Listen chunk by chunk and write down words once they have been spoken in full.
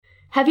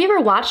Have you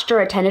ever watched or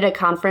attended a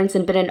conference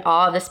and been in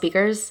awe of the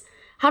speakers?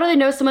 How do they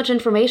know so much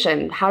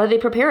information? How do they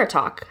prepare a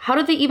talk? How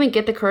do they even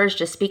get the courage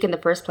to speak in the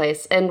first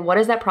place? And what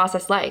is that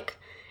process like?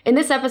 In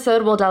this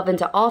episode, we'll delve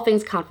into all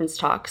things conference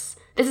talks.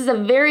 This is a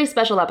very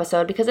special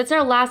episode because it's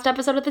our last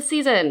episode of the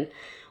season.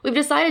 We've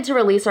decided to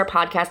release our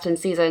podcast in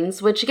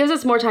seasons, which gives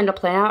us more time to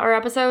plan out our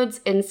episodes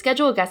and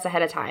schedule guests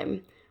ahead of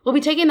time. We'll be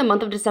taking the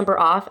month of December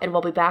off, and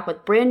we'll be back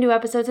with brand new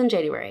episodes in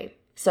January.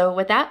 So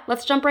with that,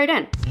 let's jump right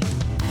in.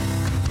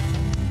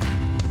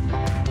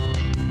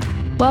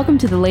 Welcome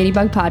to the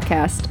Ladybug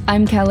Podcast.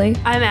 I'm Kelly.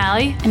 I'm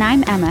Allie. And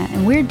I'm Emma,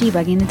 and we're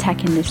debugging the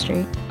tech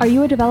industry. Are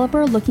you a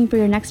developer looking for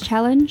your next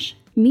challenge?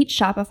 Meet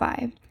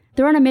Shopify.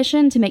 They're on a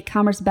mission to make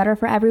commerce better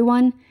for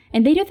everyone,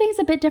 and they do things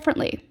a bit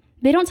differently.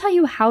 They don't tell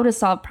you how to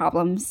solve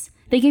problems.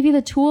 They give you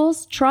the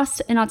tools,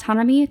 trust, and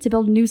autonomy to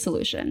build new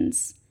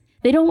solutions.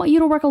 They don't want you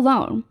to work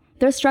alone.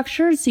 They're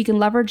structured so you can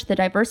leverage the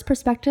diverse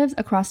perspectives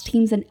across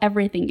teams in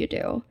everything you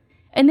do.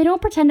 And they don't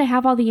pretend to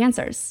have all the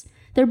answers.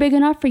 They're big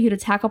enough for you to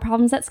tackle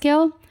problems at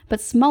scale,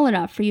 but small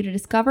enough for you to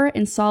discover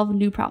and solve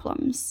new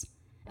problems.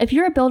 If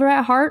you're a builder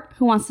at heart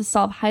who wants to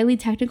solve highly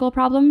technical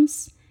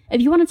problems,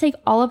 if you want to take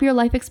all of your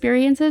life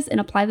experiences and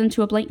apply them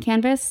to a blank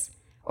canvas,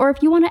 or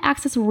if you want to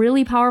access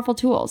really powerful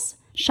tools,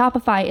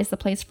 Shopify is the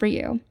place for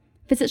you.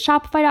 Visit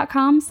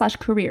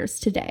shopify.com/careers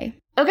today.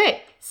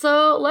 Okay,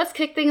 so let's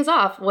kick things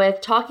off with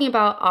talking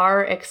about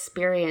our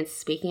experience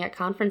speaking at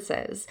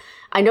conferences.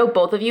 I know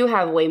both of you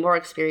have way more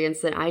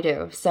experience than I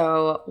do,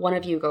 so one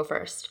of you go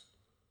first.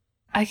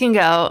 I can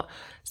go.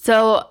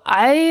 So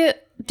I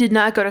did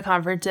not go to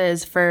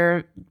conferences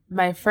for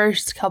my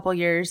first couple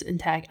years in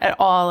tech at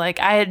all. Like,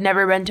 I had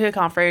never been to a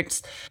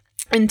conference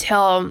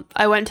until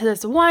I went to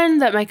this one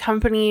that my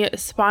company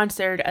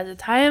sponsored at the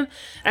time.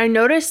 And I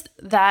noticed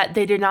that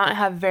they did not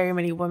have very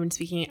many women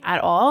speaking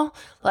at all.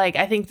 Like,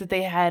 I think that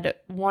they had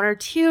one or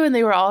two, and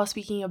they were all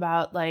speaking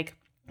about like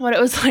what it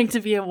was like to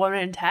be a woman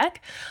in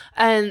tech.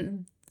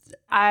 And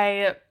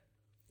I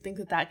think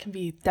that that can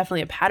be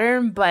definitely a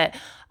pattern. But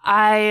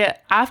I,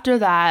 after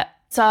that,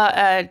 saw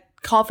a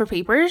call for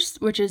papers,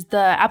 which is the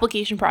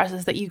application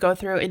process that you go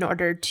through in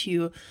order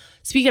to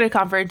speak at a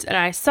conference. And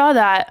I saw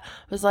that,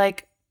 was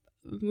like,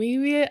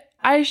 maybe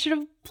I should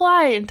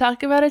apply and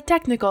talk about a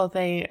technical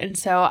thing. And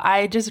so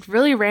I just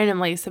really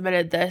randomly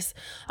submitted this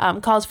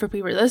calls for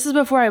papers. This is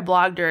before I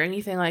blogged or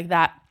anything like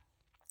that.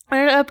 I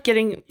ended up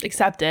getting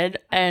accepted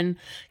and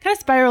kind of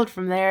spiraled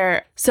from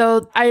there.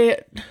 So I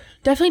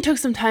definitely took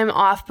some time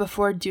off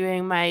before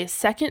doing my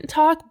second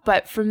talk,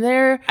 but from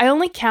there, I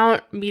only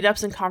count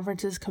meetups and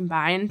conferences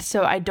combined,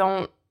 so I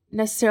don't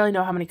necessarily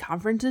know how many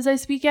conferences I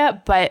speak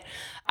at, but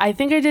I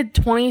think I did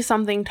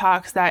 20-something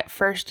talks that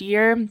first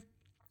year,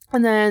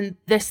 and then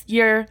this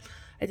year,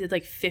 I did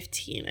like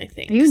 15, I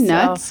think. Are you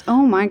nuts?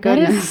 Oh my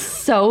goodness. That is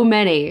so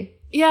many.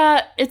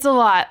 Yeah, it's a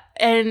lot.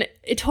 And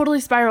it totally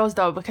spirals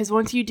though, because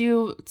once you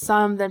do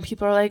some, then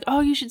people are like,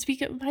 oh, you should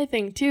speak at my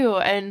thing too.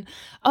 And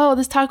oh,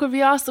 this talk would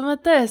be awesome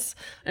at this.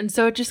 And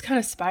so it just kind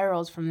of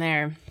spirals from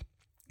there.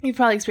 You've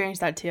probably experienced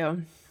that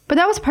too. But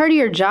that was part of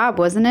your job,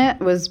 wasn't it?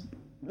 Was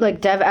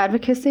like dev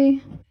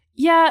advocacy?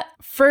 Yeah,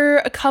 for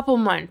a couple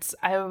months,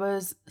 I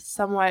was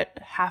somewhat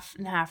half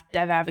and half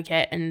dev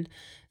advocate and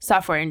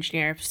software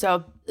engineer.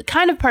 So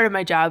kind of part of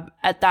my job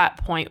at that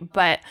point.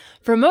 But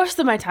for most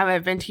of my time,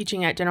 I've been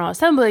teaching at General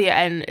Assembly,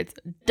 and it's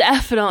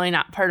definitely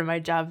not part of my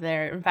job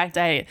there. In fact,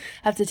 I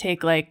have to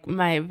take like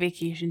my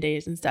vacation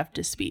days and stuff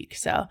to speak.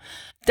 So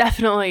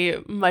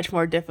definitely much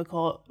more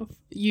difficult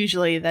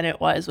usually than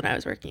it was when I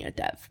was working at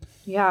Dev.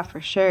 Yeah,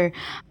 for sure.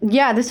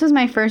 Yeah, this was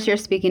my first year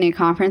speaking at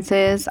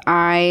conferences.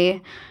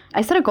 I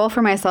set a goal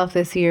for myself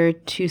this year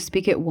to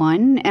speak at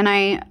one, and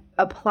I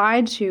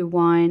applied to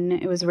one.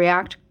 It was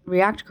React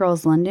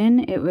Girls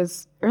London. It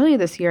was earlier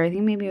this year. I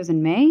think maybe it was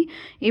in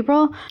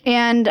April.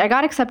 And I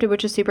got accepted,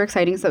 which is super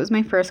exciting. So that was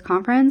my first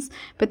conference.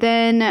 But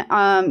then,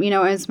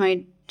 as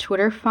my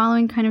Twitter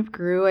following kind of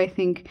grew, I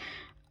think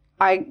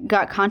I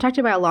got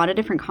contacted by a lot of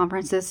different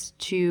conferences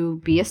to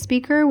be a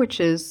speaker, which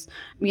is,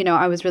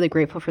 I was really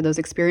grateful for those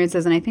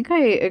experiences. And I think I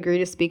agreed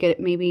to speak at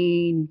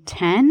maybe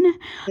 10,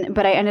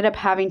 but I ended up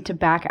having to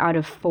back out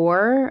of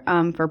 4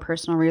 for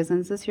personal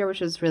reasons this year,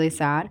 which was really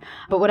sad.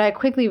 But what I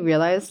quickly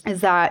realized is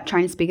that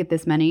trying to speak at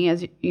this many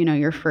as,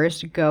 your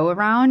first go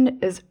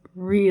around is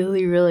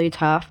really, really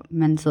tough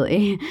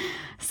mentally.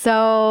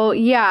 So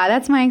yeah,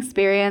 that's my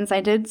experience.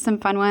 I did some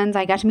fun ones.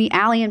 I got to meet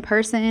Allie in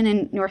person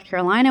in North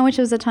Carolina, which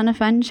was a ton of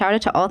fun. Shout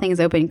out to All Things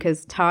Open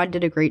because Todd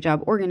did a great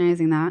job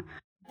organizing that.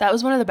 That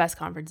was one of the best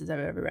conferences I've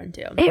ever been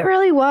to. It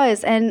really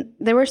was. And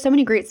there were so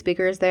many great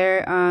speakers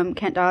there.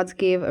 Kent Dodds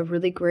gave a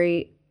really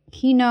great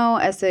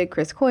keynote, as did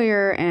Chris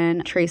Coyier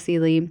and Tracy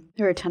Lee.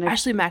 There were a ton of...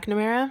 Ashley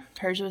McNamara.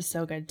 Hers was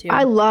so good too.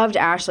 I loved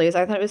Ashley's.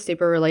 I thought it was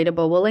super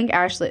relatable.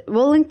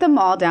 We'll link them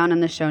all down in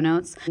the show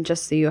notes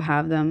just so you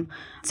have them.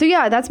 So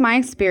yeah, that's my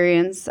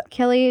experience.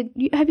 Kelly,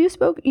 you've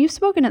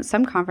spoken at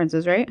some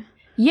conferences, right?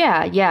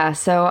 Yeah.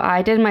 So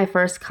I did my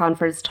first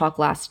conference talk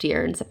last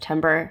year in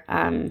September.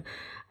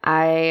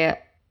 I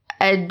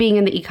being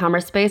in the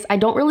e-commerce space, I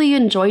don't really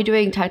enjoy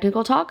doing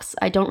technical talks.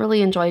 I don't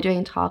really enjoy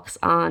doing talks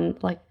on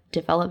like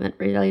development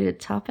related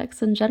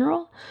topics in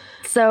general.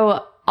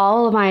 So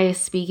all of my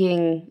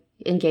speaking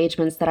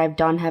engagements that I've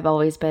done have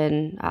always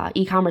been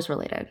e-commerce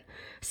related.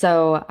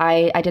 So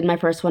I did my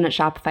first one at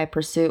Shopify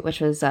Pursuit,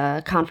 which was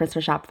a conference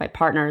for Shopify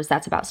partners.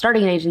 That's about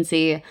starting an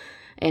agency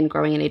and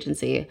growing an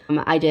agency.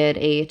 I did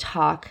a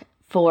talk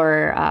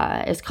for,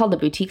 it's called the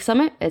Boutique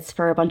Summit. It's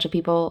for a bunch of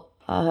people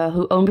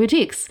who own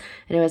boutiques.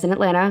 And it was in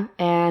Atlanta,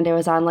 and it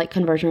was on like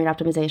conversion rate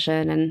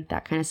optimization and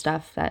that kind of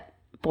stuff that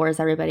bores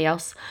everybody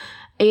else.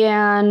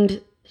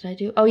 And I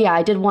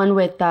did one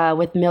with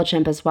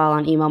MailChimp as well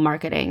on email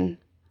marketing.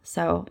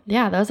 So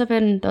yeah, those have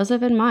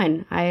been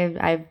mine.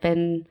 I've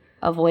been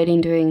avoiding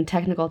doing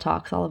technical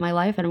talks all of my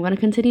life, and I'm going to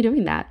continue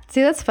doing that.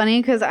 See, that's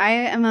funny because I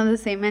am of the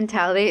same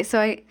mentality. So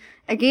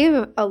I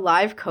gave a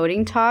live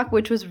coding talk,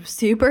 which was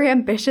super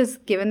ambitious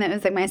given that it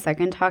was like my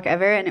second talk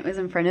ever, and it was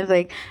in front of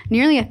like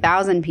nearly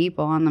 1,000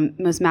 people on the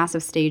most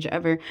massive stage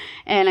ever.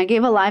 And I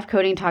gave a live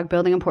coding talk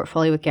building a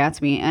portfolio with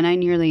Gatsby, and I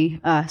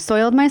nearly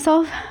soiled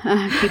myself,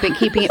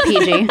 keeping it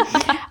PG.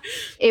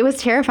 It was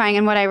terrifying,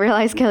 and what I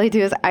realized, Kelly,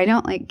 too, is I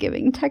don't like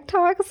giving tech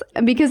talks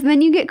because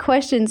then you get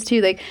questions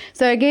too. Like,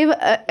 so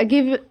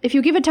if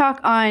you give a talk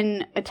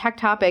on a tech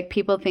topic,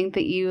 people think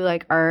that you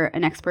like are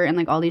an expert in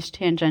like all these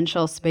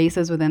tangential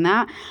spaces within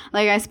that.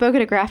 Like I spoke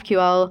at a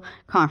GraphQL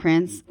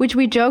conference, which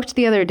we joked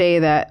the other day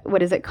that,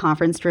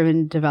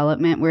 conference-driven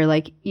development, where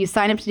like you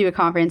sign up to do a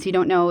conference, you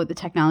don't know the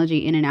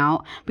technology in and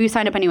out, but you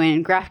signed up anyway.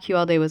 And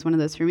GraphQL Day was one of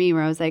those for me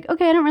where I was like,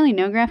 okay, I don't really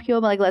know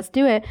GraphQL, but like let's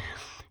do it.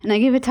 And I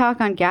gave a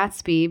talk on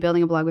Gatsby,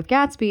 building a blog with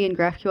Gatsby and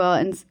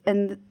GraphQL,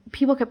 and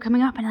people kept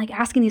coming up and like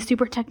asking these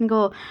super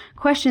technical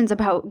questions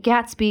about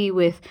Gatsby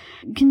with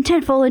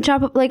Contentful and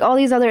Shop, like all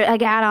these other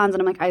like add-ons,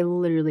 and I'm like, I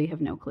literally have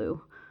no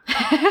clue.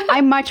 I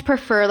much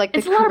prefer like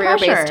the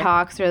career-based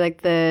talks or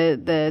like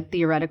the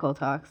theoretical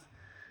talks.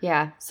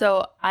 Yeah.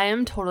 So I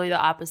am totally the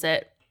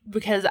opposite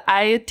because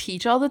I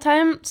teach all the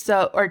time,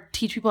 or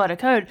teach people how to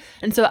code.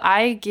 And so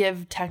I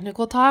give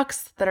technical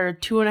talks that are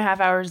 2.5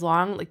 hours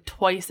long, like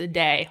twice a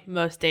day,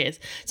 most days.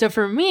 So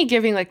for me,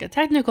 giving like a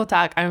technical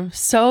talk, I'm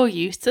so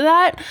used to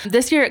that.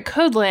 This year at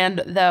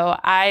Codeland, though,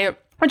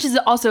 which is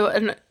also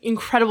an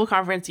incredible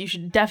conference. You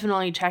should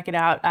definitely check it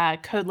out.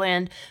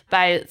 Codeland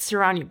by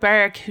Saranya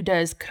Barrick, who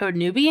does Code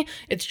Newbie.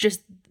 It's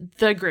just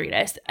the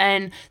greatest.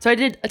 And so I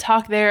did a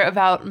talk there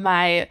about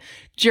my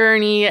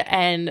journey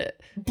and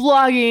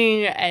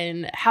blogging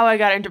and how I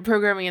got into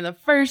programming in the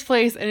first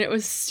place. And it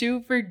was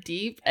super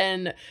deep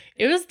and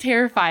it was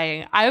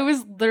terrifying. I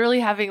was literally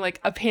having like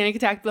a panic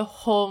attack the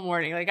whole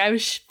morning. Like I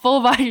was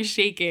full body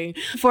shaking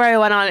before I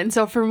went on. And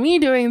so for me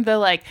doing the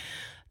like,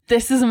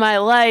 this is my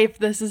life,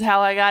 this is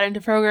how I got into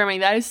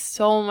programming, that is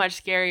so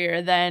much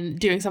scarier than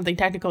doing something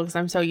technical because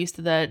I'm so used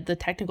to the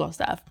technical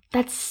stuff.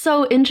 That's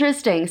so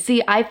interesting.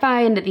 See, I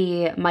find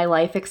my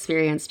life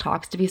experience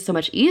talks to be so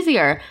much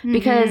easier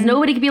because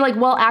nobody can be like,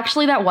 well,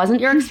 actually, that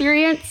wasn't your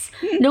experience.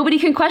 Nobody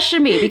can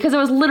question me because it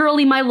was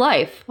literally my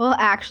life. Well,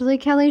 actually,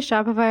 Kelly,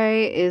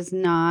 Shopify is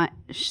not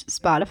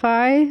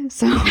Spotify,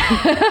 so.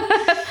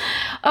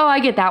 Oh,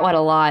 I get that one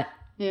a lot.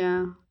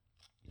 Yeah.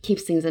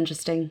 Keeps things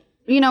interesting.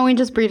 You know, we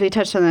just briefly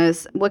touched on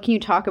this. What can you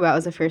talk about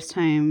as a first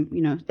time,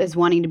 as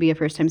wanting to be a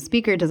first time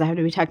speaker? Does it have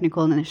to be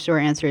technical? And the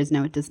short answer is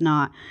no, it does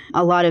not.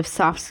 A lot of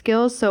soft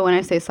skills. So when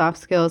I say soft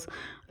skills,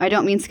 I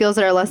don't mean skills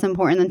that are less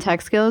important than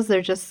tech skills.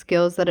 They're just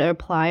skills that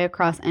apply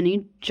across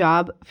any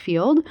job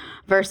field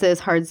versus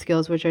hard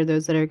skills, which are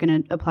those that are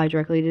going to apply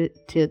directly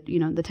to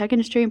the tech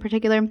industry in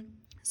particular.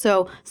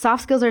 So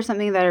soft skills are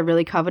something that are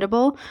really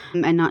covetable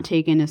and not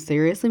taken as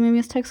seriously maybe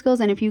as tech skills.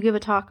 And if you give a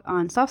talk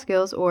on soft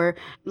skills, or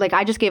like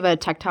I just gave a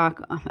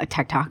talk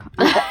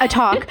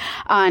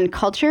on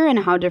culture and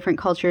how different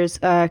cultures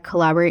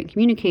collaborate and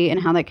communicate and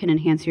how that can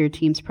enhance your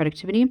team's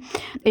productivity.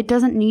 It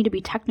doesn't need to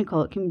be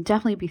technical. It can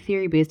definitely be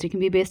theory-based. It can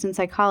be based in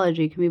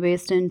psychology. It can be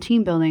based in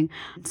team building.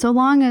 So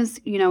long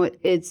as,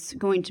 it's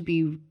going to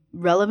be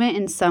relevant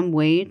in some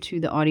way to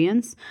the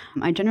audience.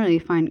 I generally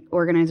find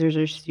organizers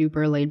are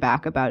super laid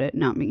back about it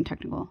not being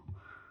technical.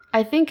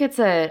 I think it's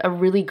a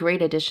really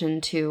great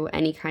addition to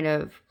any kind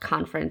of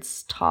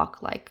conference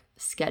talk like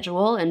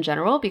schedule in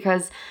general,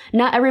 because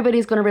not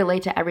everybody's going to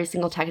relate to every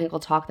single technical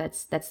talk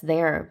that's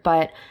there,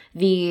 but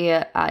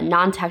the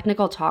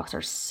non-technical talks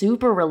are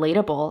super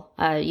relatable,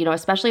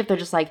 especially if they're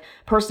just like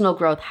personal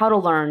growth, how to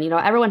learn.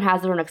 Everyone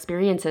has their own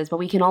experiences, but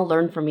we can all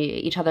learn from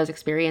each other's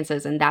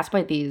experiences, and that's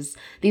why these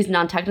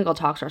non-technical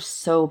talks are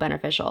so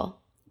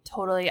beneficial.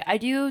 Totally. I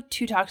do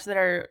 2 talks that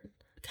are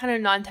kind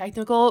of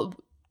non-technical,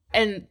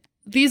 and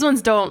these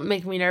ones don't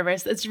make me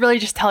nervous. It's really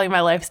just telling my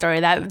life story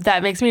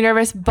that makes me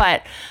nervous.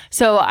 But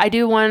so I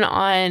do one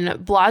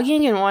on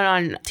blogging and one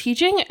on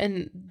teaching,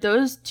 and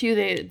those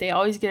 2, they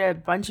always get a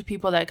bunch of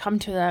people that come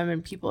to them,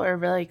 and people are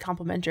really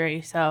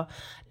complimentary. So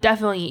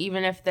definitely,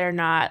 even if they're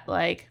not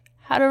like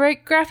how to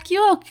write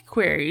GraphQL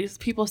queries,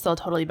 people still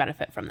totally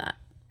benefit from that.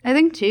 I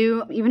think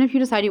too, even if you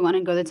decide you want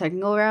to go the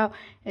technical route,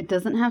 it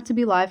doesn't have to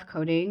be live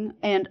coding.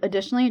 And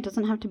additionally, it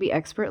doesn't have to be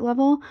expert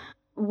level.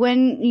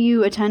 when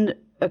you attend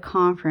a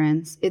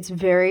conference, it's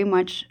very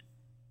much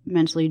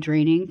mentally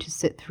draining to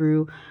sit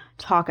through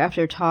talk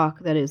after talk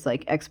that is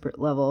like expert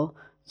level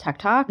tech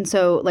talk. And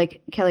so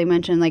like Kelly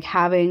mentioned, like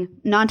having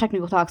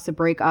non-technical talks to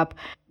break up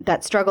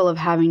that struggle of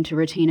having to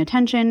retain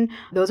attention,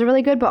 those are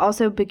really good. But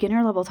also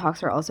beginner level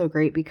talks are also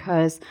great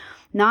because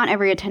not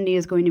every attendee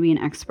is going to be an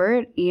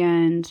expert.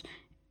 And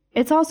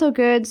it's also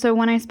good. So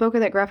when I spoke at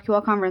that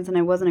GraphQL conference and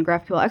I wasn't a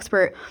GraphQL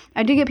expert,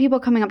 I did get people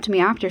coming up to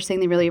me after saying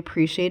they really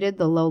appreciated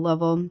the low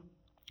level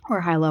or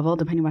high level,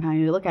 depending on how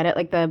you look at it,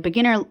 like the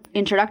beginner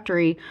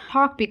introductory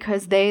talk,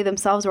 because they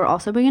themselves were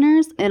also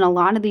beginners. And a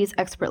lot of these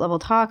expert level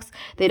talks,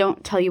 they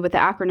don't tell you what the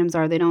acronyms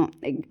are. They don't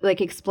like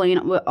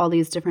explain what all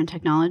these different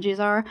technologies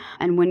are.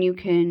 And when you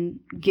can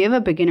give a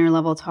beginner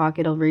level talk,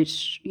 it'll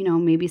reach, you know,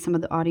 maybe some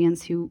of the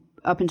audience who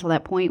up until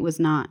that point was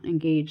not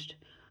engaged.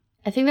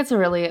 I think that's a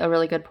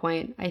really good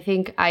point. I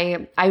think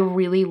I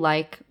really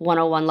like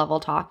 101 level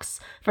talks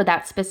for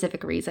that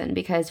specific reason,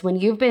 because when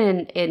you've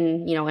been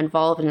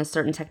involved in a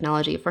certain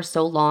technology for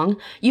so long,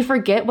 you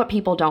forget what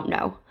people don't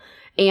know.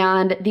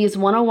 And these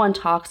 101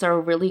 talks are a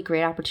really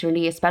great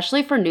opportunity,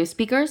 especially for new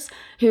speakers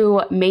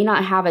who may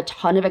not have a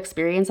ton of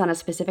experience on a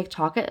specific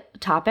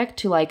topic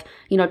to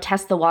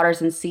test the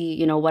waters and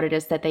see, what it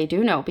is that they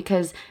do know,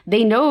 because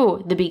they know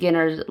the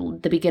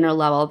beginner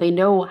level. They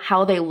know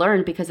how they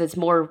learned because it's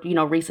more,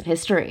 recent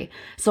history.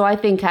 So I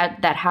think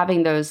that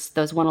having those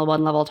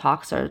 101 level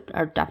talks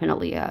are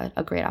definitely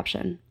a great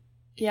option.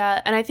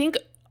 Yeah, and I think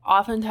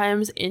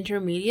oftentimes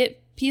intermediate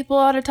people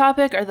on a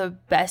topic are the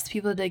best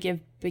people to give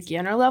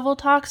beginner level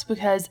talks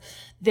because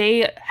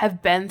they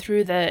have been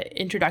through the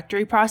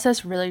introductory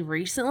process really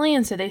recently,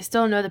 and so they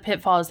still know the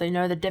pitfalls, they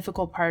know the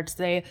difficult parts,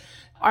 they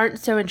aren't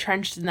so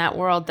entrenched in that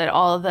world that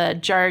all the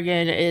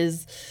jargon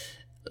is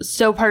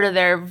so part of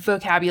their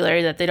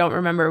vocabulary that they don't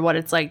remember what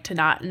it's like to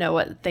not know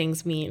what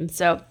things mean.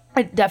 So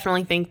I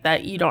definitely think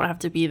that you don't have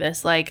to be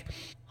this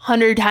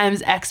 100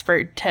 times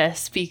expert to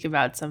speak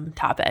about some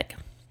topic.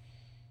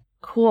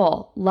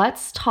 Cool.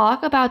 Let's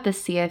talk about the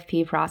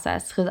CFP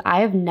process, because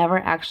I have never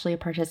actually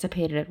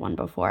participated in one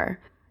before.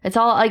 It's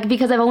all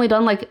because I've only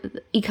done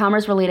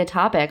e-commerce related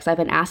topics. I've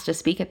been asked to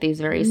speak at these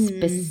very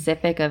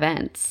specific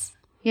events.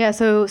 Yeah,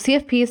 so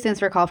CFP stands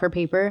for Call for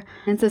Paper.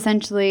 It's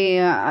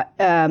essentially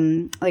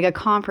like a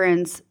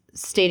conference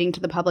stating to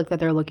the public that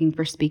they're looking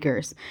for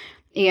speakers.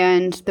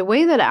 And the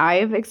way that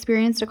I've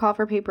experienced a call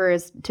for paper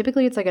is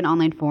typically it's like an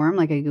online form,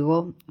 like a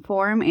Google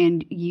form,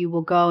 and you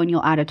will go and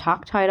you'll add a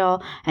talk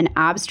title, an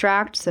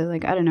abstract, so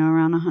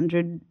around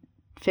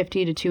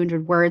 150 to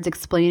 200 words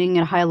explaining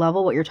at a high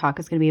level what your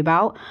talk is going to be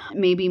about,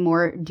 maybe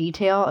more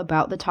detail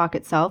about the talk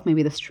itself,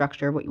 maybe the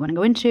structure of what you want to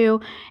go into.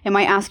 It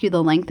might ask you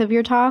the length of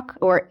your talk,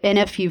 and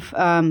if you've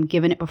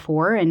given it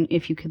before, and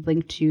if you could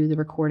link to the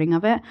recording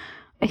of it.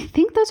 I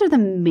think those are the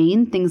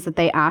main things that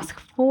they ask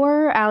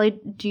for. Allie,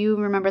 do you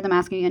remember them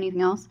asking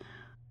anything else?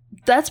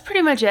 That's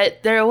pretty much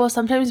it. There will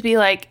sometimes be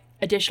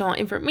additional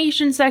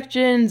information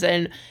sections,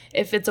 and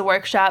if it's a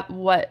workshop,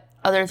 what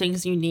other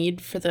things you need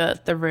for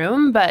the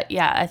room. But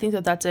yeah, I think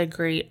that's a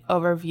great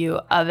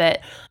overview of it.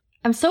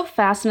 I'm so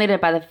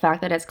fascinated by the fact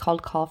that it's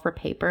called Call for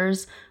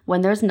Papers when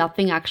there's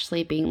nothing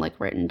actually being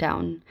written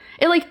down.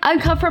 I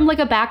come from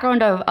a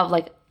background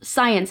of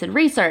science and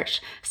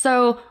research.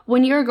 So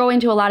when you're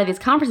going to a lot of these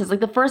conferences,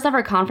 the first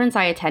ever conference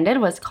I attended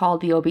was called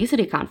the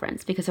Obesity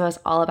Conference because it was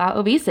all about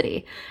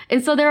obesity.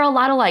 And so there are a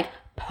lot of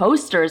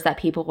posters that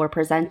people were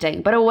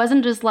presenting, but it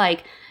wasn't just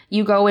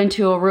you go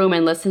into a room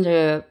and listen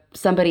to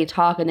somebody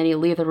talk and then you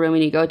leave the room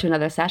and you go to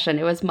another session.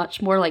 It was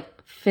much more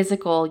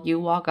physical. You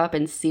walk up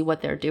and see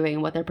what they're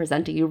doing, what they're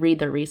presenting. You read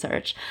their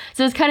research.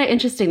 So it's kind of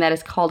interesting that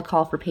it's called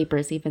Call for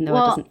Papers, even though it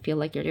doesn't feel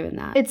like you're doing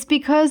that. It's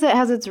because it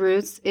has its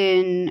roots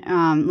in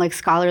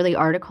scholarly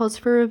articles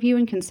for review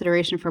and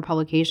consideration for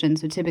publication.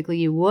 So typically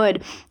you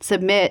would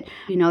submit,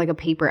 a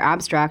paper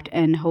abstract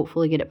and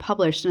hopefully get it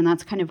published. And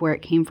that's kind of where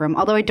it came from.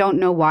 Although I don't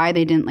know why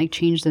they didn't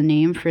change the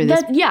name for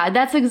this.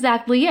 That's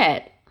exactly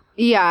it.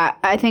 Yeah,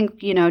 I think,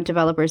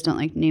 developers don't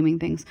like naming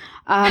things.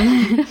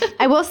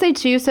 I will say,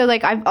 too, so,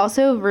 I've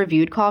also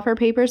reviewed call for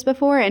papers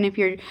before, and if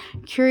you're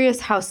curious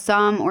how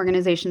some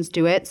organizations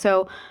do it,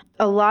 so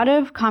a lot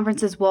of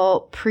conferences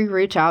will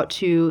pre-reach out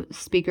to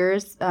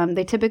speakers.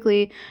 They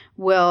typically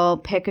will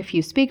pick a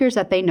few speakers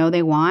that they know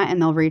they want,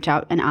 and they'll reach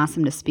out and ask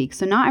them to speak.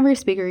 So not every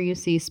speaker you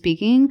see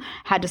speaking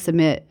had to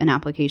submit an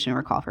application or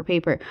a call for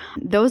paper.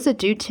 Those that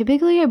do,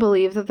 typically, I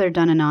believe that they're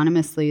done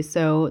anonymously.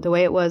 So the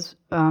way it was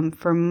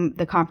from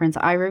the conference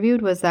I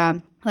reviewed was that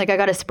I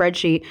got a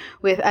spreadsheet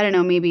with,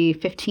 maybe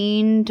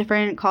 15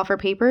 different call for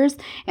papers,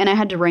 and I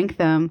had to rank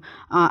them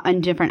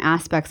on different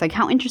aspects,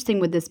 how interesting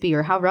would this be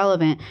or how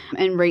relevant,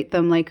 and rate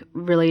them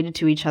related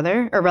to each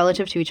other or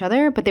relative to each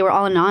other, but they were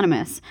all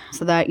anonymous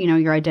so that,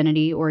 your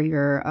identity or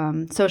your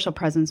social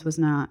presence was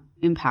not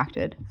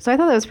impacted. So I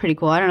thought that was pretty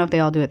cool. I don't know if they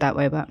all do it that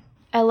way, but...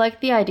 I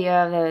like the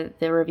idea of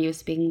the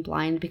reviews being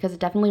blind because it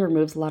definitely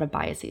removes a lot of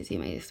biases you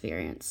may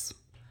experience.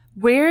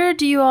 Where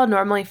do you all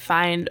normally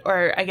find,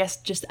 or I guess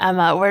just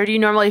Emma, where do you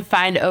normally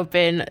find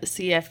open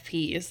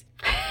CFPs?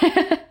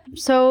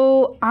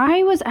 So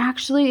I was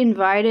actually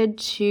invited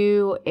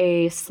to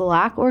a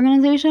Slack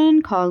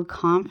organization called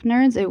Conf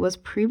Nerds. It was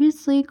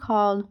previously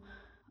called,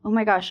 oh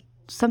my gosh,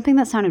 something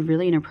that sounded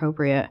really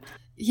inappropriate.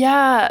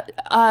 Yeah,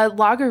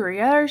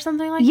 Logorrhea or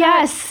something like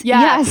Yes. that?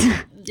 Yeah.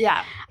 Yes.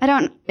 Yeah.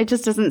 It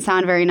just doesn't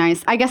sound very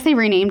nice. I guess they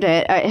renamed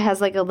it. It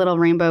has like a little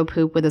rainbow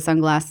poop with a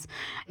sunglass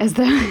as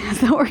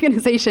the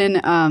organization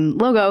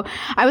logo.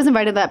 I was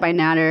invited to that by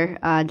Nader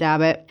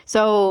Dabit.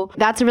 So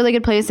that's a really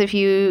good place if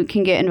you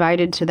can get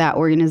invited to that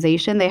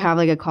organization. They have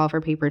like a call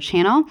for paper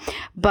channel.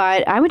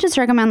 But I would just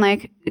recommend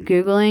like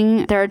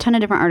Googling. There are a ton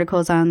of different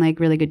articles on like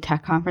really good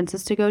tech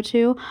conferences to go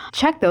to.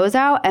 Check those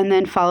out and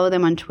then follow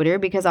them on Twitter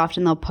because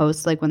often they'll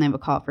post like when they have a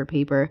call for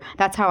paper.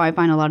 That's how I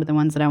find a lot of the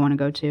ones that I want to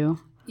go to.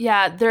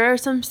 Yeah, there are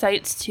some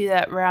sites too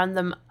that round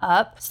them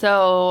up.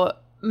 So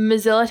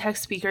Mozilla Tech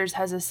Speakers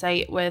has a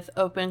site with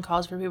open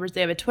calls for papers.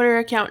 They have a Twitter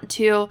account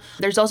too.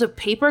 There's also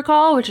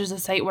PaperCall, which is a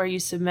site where you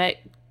submit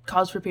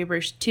calls for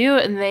papers too,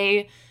 and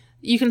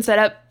you can set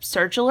up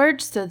search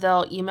alerts so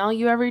they'll email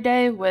you every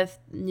day with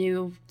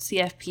new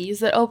CFPs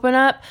that open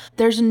up.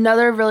 There's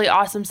another really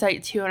awesome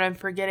site too, and I'm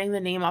forgetting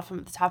the name off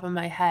of the top of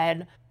my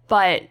head,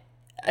 but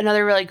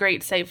another really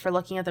great site for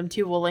looking at them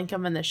too. We'll link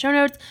them in the show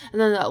notes. And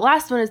then the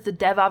last one is the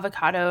Dev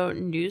Avocado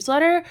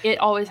newsletter. It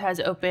always has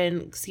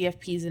open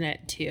CFPs in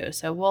it too.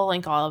 So we'll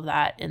link all of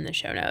that in the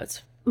show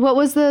notes. What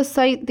was the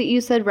site that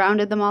you said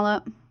rounded them all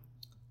up?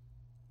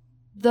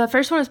 The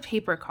first one is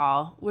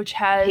PaperCall, which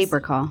has...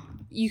 PaperCall.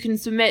 You can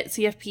submit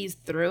CFPs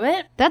through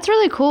it. That's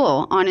really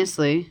cool,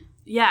 honestly.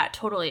 Yeah,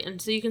 totally.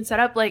 And so you can set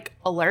up like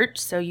alerts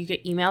so you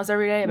get emails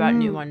every day about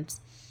new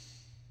ones.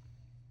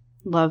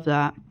 Love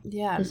that.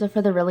 Yeah. Those are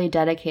for the really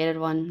dedicated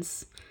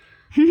ones.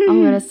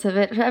 I'm going to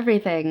submit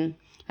everything.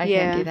 I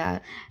can't do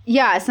that.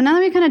 Yeah, so now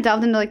that we kind of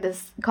delved into like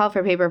this call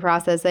for paper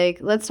process, like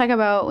let's talk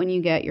about when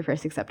you get your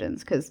first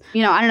acceptance. Because, I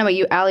don't know about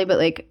you, Allie, but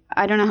like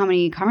I don't know how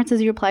many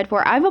conferences you applied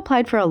for. I've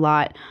applied for a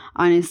lot,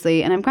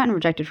 honestly, and I've gotten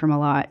rejected from a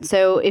lot.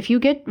 So if you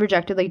get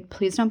rejected, like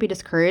please don't be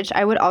discouraged.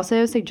 I would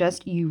also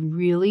suggest you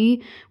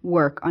really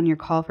work on your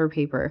call for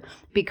paper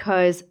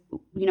because,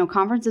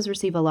 conferences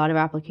receive a lot of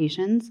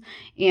applications.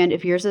 And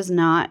if yours is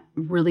not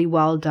really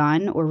well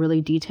done or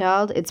really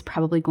detailed, it's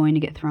probably going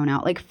to get thrown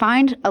out. Like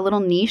find a little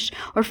niche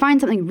or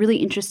find something really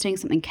interesting,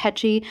 something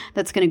catchy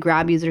that's going to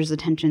grab users'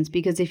 attentions.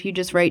 Because if you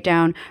just write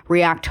down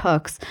React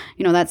hooks,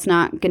 that's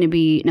not going to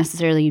be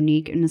necessarily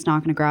unique and it's not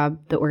going to grab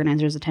the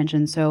organizer's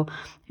attention. So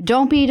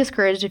don't be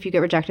discouraged if you get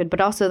rejected, but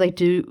also like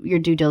do your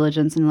due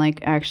diligence and like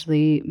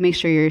actually make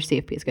sure your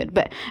CFP is good.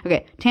 But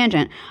okay,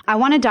 tangent. I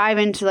want to dive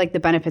into like the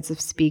benefits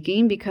of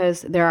speaking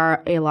because there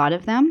are a lot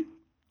of them.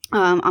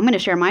 I'm going to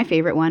share my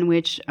favorite one,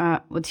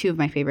 two of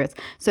my favorites.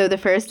 So the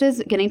first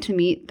is getting to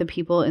meet the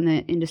people in the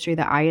industry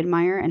that I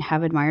admire and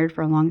have admired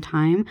for a long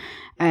time,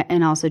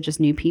 and also just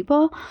new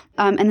people.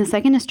 And the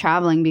second is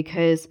traveling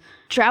because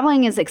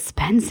traveling is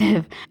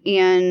expensive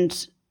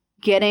and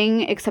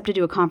getting accepted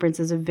to a conference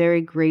is a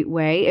very great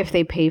way, if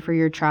they pay for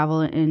your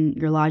travel and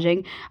your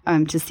lodging,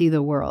 to see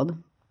the world.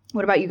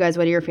 What about you guys?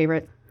 What are your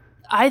favorites?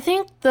 I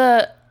think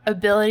the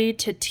ability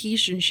to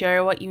teach and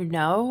share what you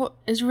know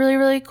is really,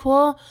 really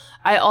cool.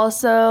 I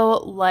also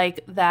like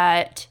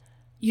that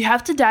you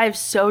have to dive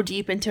so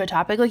deep into a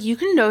topic. Like you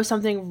can know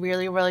something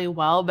really, really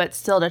well, but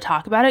still to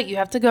talk about it, you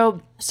have to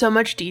go so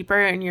much deeper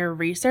in your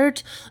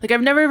research. Like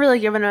I've never really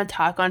given a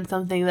talk on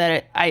something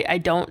that I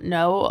don't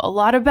know a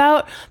lot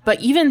about, but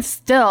even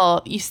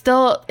still,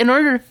 in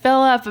order to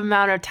fill up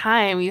amount of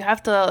time, you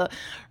have to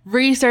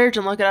research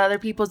and look at other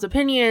people's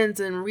opinions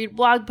and read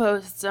blog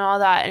posts and all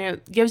that. And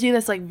it gives you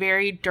this like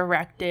very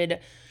directed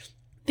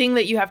thing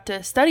that you have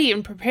to study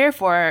and prepare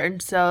for.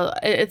 And so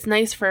it's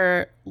nice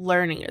for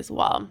learning as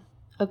well.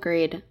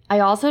 Agreed. I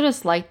also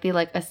just like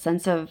a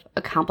sense of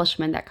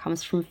accomplishment that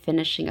comes from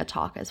finishing a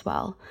talk as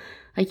well.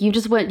 Like you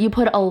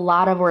put a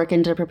lot of work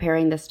into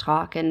preparing this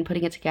talk and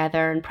putting it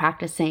together and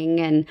practicing.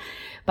 And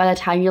by the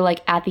time you're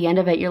like at the end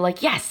of it, you're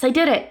like, yes, I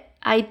did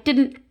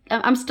it.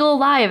 I'm still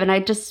alive and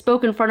I just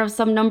spoke in front of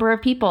some number of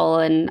people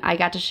and I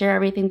got to share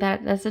everything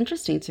that's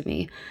interesting to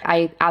me.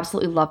 I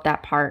absolutely love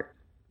that part.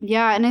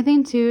 Yeah, and I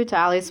think too, to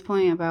Allie's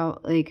point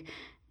about like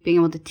being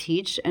able to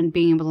teach and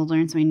being able to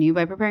learn something new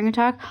by preparing a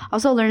talk.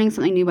 Also learning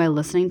something new by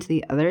listening to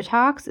the other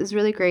talks is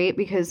really great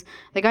because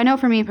like I know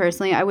for me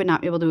personally, I would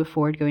not be able to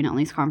afford going to all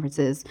these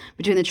conferences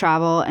between the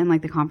travel and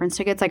like the conference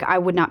tickets. Like I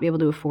would not be able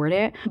to afford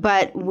it.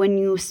 But when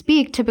you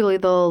speak, typically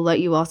they'll let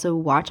you also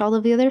watch all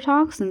of the other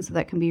talks. And so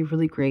that can be a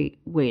really great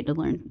way to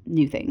learn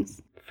new things.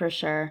 For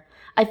sure.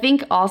 I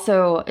think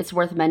also it's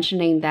worth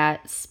mentioning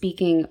that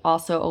speaking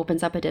also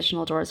opens up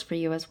additional doors for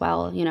you as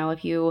well.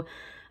 If you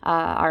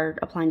are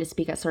applying to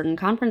speak at certain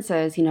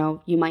conferences,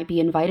 you might be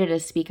invited to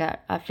speak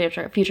at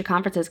future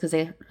conferences because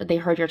they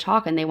heard your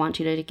talk and they want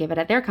you to give it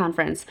at their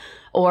conference.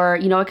 Or,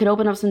 it could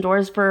open up some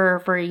doors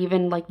for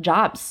even like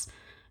jobs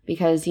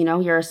because,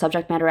 you're a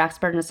subject matter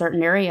expert in a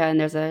certain area and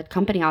there's a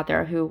company out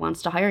there who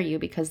wants to hire you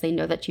because they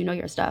know that you know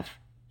your stuff.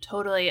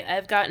 Totally.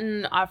 I've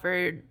gotten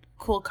offered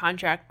cool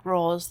contract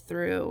roles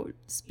through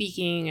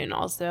speaking, and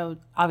also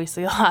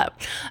obviously a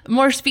lot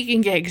more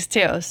speaking gigs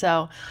too.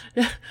 So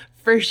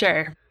for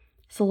sure.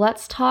 So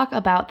let's talk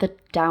about the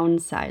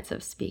downsides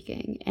of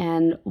speaking.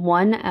 And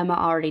one Emma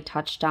already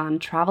touched on,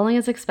 traveling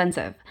is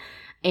expensive.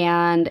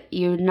 And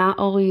you're not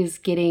always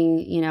getting,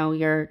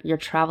 your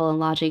travel and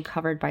lodging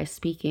covered by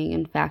speaking.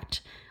 In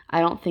fact,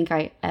 I don't think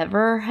I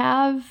ever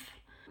have.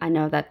 I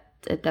know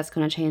that's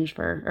going to change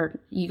or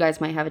you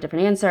guys might have a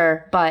different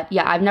answer. But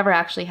yeah, I've never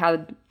actually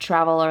had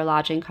travel or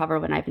lodging covered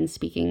when I've been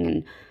speaking.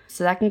 And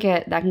so that can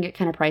get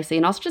kind of pricey.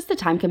 And also just the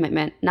time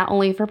commitment, not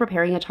only for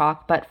preparing a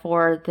talk, but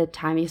for the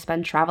time you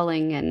spend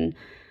traveling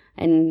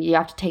and you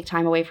have to take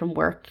time away from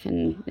work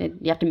and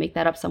you have to make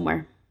that up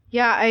somewhere.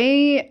 Yeah,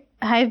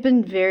 I've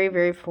been very,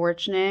 very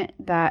fortunate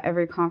that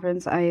every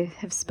conference I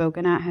have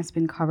spoken at has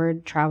been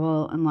covered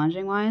travel and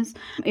lodging wise.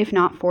 If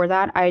not for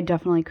that, I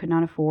definitely could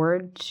not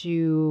afford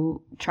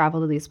to travel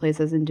to these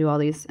places and do all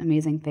these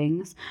amazing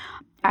things.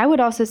 I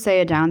would also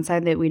say a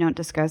downside that we don't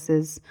discuss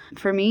is,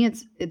 for me,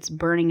 it's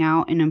burning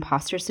out and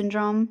imposter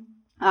syndrome.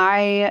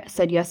 I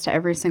said yes to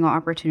every single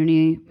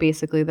opportunity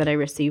basically that I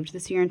received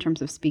this year in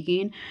terms of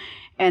speaking.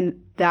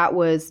 And that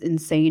was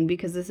insane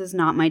because this is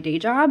not my day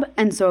job.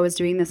 And so I was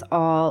doing this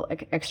all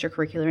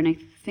extracurricular. And I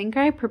think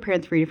I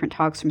prepared 3 different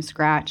talks from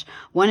scratch,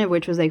 one of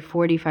which was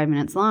 45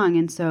 minutes long.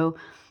 And so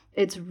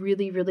it's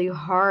really, really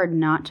hard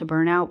not to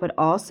burn out, but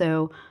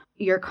also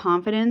your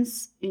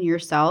confidence in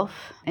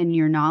yourself and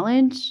your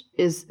knowledge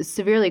is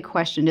severely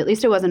questioned. At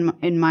least it was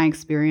in my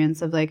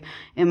experience of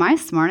am I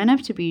smart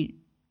enough to be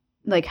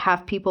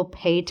have people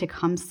pay to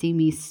come see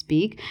me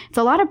speak? It's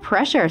a lot of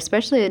pressure,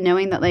 especially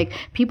knowing that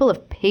people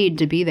have paid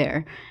to be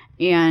there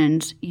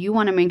and you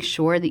want to make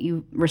sure that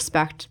you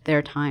respect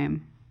their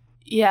time.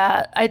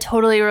 Yeah, I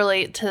totally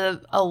relate to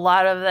a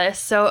lot of this.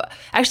 So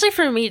actually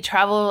for me,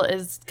 travel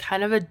is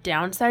kind of a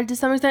downside to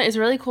some extent. It's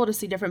really cool to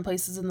see different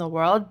places in the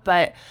world,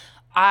 but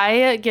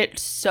I get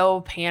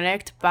so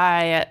panicked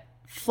by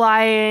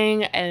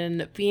flying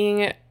and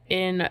being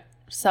in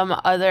some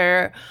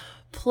other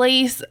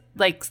place,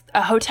 like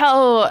a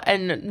hotel,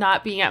 and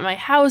not being at my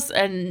house,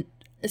 and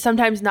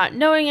sometimes not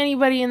knowing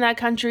anybody in that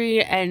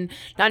country and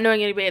not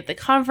knowing anybody at the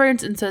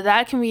conference. And so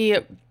that can be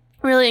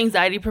really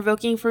anxiety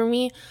provoking for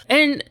me.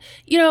 And,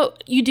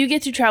 you do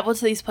get to travel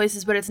to these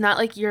places, but it's not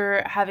like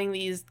you're having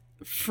these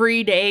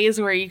free days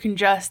where you can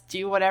just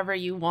do whatever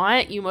you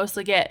want. You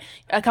mostly get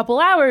a couple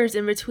hours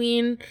in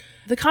between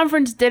the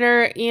conference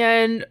dinner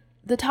and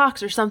the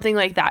talks or something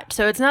like that.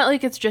 So it's not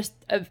like it's just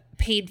a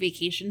paid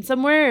vacation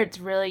somewhere. It's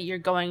really you're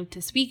going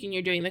to speak and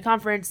you're doing the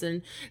conference,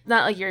 and it's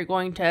not like you're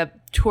going to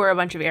tour a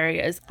bunch of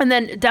areas. And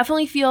then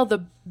definitely feel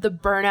the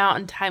burnout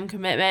and time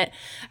commitment.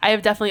 I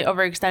have definitely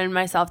overextended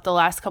myself the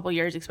last couple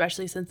years,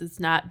 especially since it's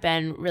not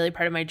been really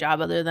part of my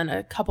job other than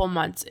a couple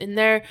months in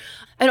there.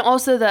 And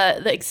also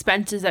the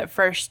expenses at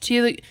first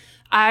too.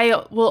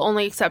 I will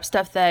only accept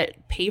stuff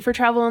that pay for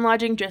travel and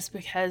lodging just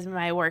because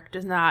my work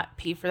does not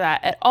pay for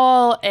that at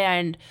all.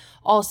 And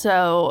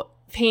also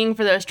paying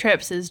for those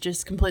trips is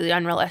just completely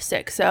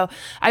unrealistic. So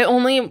I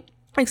only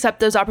accept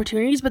those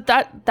opportunities. But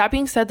that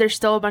being said, there's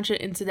still a bunch of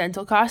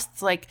incidental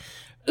costs like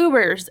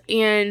Ubers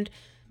and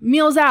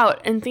meals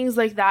out and things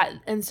like that.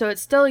 And so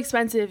it's still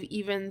expensive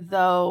even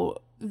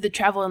though the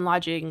travel and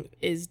lodging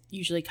is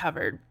usually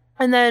covered.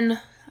 And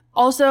then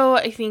also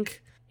I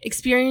think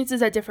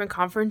experiences at different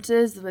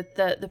conferences with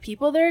the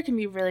people there can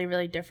be really,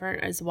 really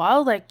different as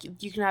well.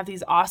 You can have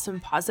these awesome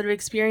positive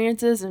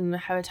experiences and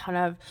have a ton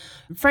of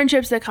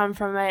friendships that come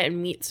from it and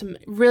meet some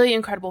really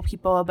incredible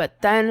people. But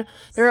then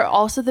there are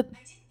also the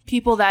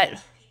people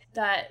that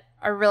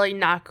are really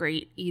not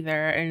great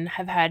either and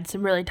have had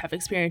some really tough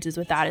experiences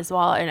with that as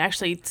well and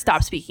actually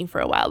stopped speaking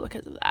for a while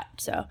because of that.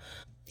 So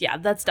yeah,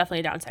 that's definitely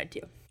a downside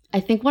too. I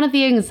think one of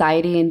the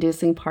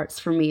anxiety-inducing parts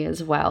for me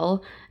as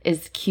well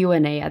is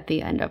Q&A at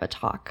the end of a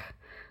talk.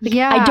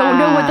 Yeah. I don't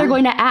know what they're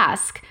going to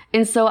ask.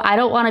 And so I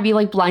don't want to be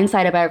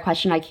blindsided by a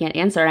question I can't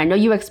answer. And I know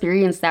you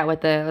experienced that with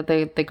the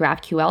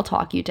GraphQL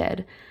talk you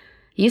did.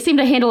 You seem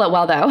to handle it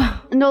well, though.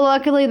 No,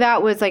 luckily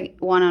that was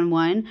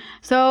one-on-one.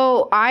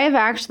 So I have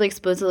actually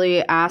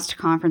explicitly asked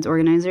conference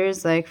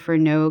organizers for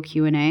no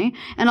Q&A.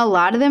 And a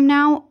lot of them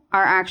now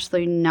are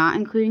actually not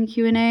including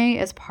Q&A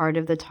as part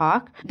of the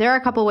talk. There are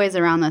a couple ways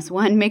around this.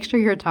 One, make sure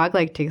your talk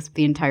takes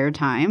the entire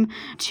time.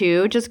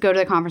 2, just go to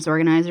the conference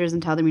organizers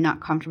and tell them you're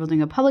not comfortable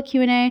doing a public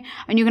Q&A.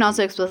 And you can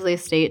also explicitly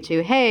state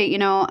to, hey,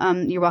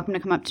 you're welcome to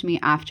come up to me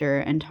after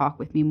and talk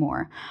with me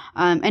more.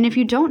 And if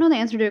you don't know the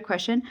answer to a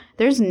question,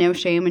 there's no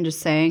shame in just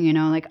saying,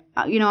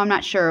 I'm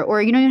not sure.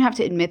 Or you don't even have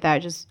to admit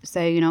that. Just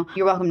say,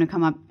 you're welcome to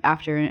come up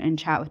after and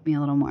chat with me a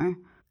little more.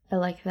 I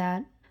like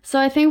that. So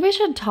I think we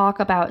should talk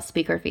about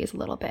speaker fees a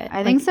little bit.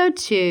 I think so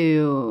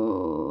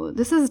too.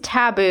 This is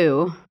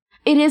taboo.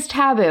 It is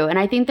taboo, and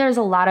I think there's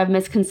a lot of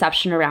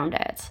misconception around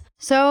it.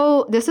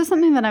 So this is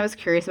something that I was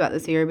curious about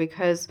this year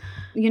because,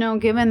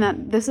 given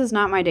that this is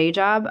not my day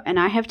job and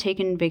I have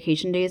taken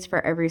vacation days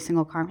for every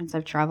single conference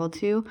I've traveled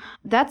to,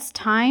 that's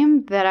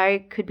time that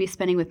I could be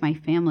spending with my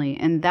family.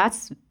 And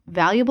that's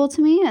valuable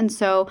to me. And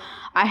so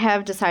I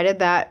have decided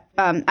that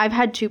I've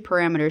had 2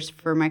 parameters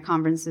for my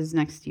conferences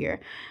next year.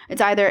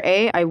 It's either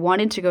I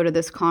wanted to go to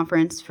this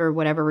conference for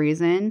whatever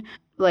reason,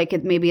 like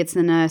maybe it's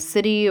in a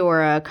city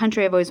or a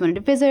country I've always wanted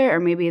to visit, or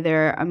maybe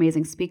they're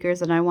amazing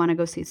speakers and I want to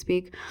go see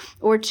speak.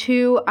 Or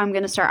 2, I'm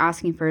going to start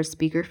asking for a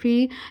speaker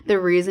fee. The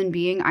reason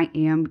being I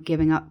am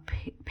giving up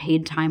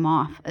paid time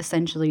off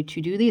essentially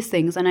to do these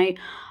things. And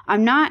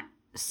I'm not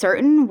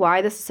certain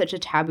why this is such a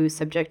taboo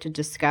subject to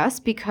discuss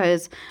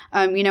because,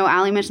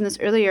 Allie mentioned this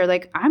earlier,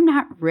 like I'm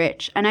not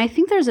rich. And I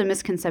think there's a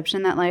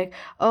misconception that like,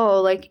 oh,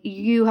 like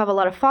you have a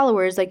lot of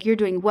followers, like you're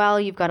doing well,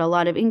 you've got a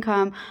lot of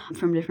income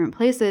from different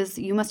places,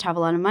 you must have a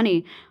lot of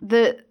money.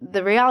 The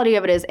reality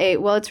of it is,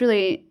 it's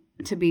really,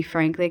 to be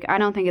frank, like I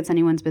don't think it's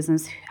anyone's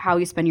business how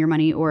you spend your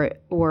money or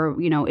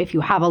if you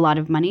have a lot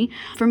of money.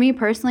 For me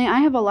personally, I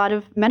have a lot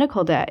of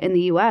medical debt in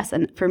the US,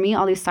 and for me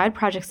all these side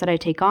projects that I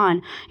take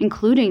on,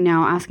 including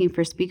now asking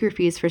for speaker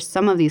fees for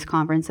some of these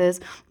conferences,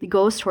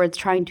 goes towards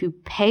trying to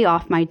pay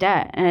off my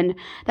debt. And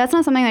that's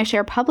not something I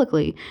share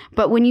publicly.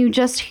 But when you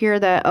just hear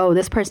that, oh,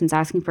 this person's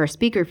asking for a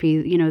speaker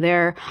fee,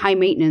 they're high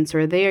maintenance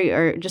or they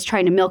are just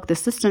trying to milk the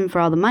system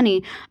for all the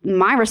money,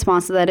 my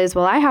response to that is,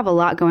 well, I have a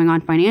lot going on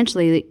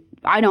financially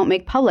I don't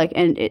make public.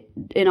 And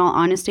in all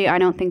honesty, I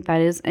don't think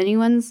that is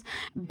anyone's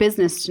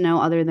business to know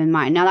other than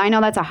mine. Now, I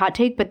know that's a hot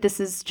take, but this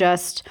is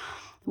just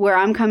where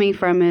I'm coming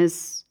from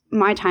is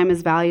my time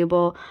is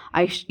valuable.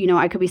 I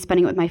could be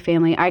spending it with my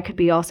family. I could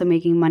be also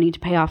making money to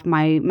pay off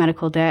my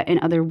medical debt in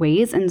other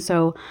ways. And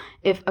so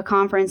if a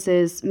conference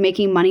is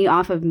making money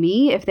off of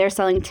me, if they're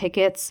selling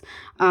tickets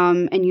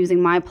and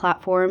using my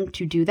platform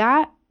to do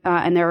that,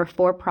 and they're a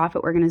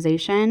for-profit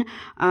organization,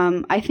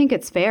 I think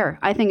it's fair.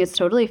 I think it's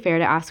totally fair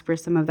to ask for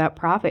some of that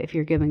profit if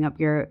you're giving up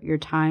your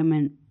time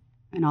and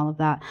all of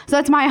that. So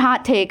that's my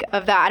hot take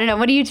of that. I don't know.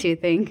 What do you 2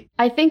 think?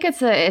 I think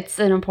it's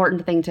an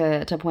important thing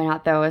to point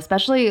out, though,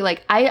 especially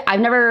like I've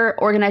never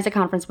organized a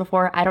conference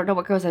before. I don't know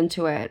what goes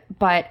into it.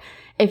 But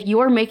if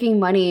you're making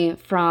money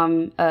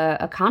from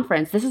a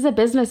conference, this is a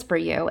business for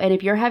you. And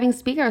if you're having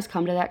speakers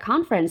come to that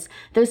conference,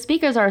 those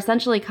speakers are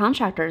essentially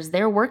contractors.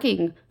 They're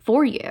working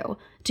for you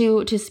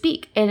to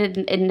speak. And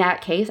in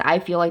that case, I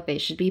feel like they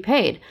should be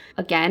paid.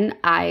 Again,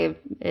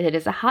 it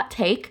is a hot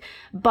take,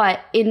 but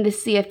in the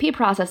CFP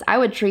process, I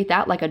would treat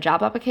that like a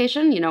job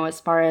application,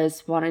 as far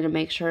as wanting to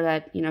make sure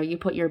that, you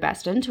put your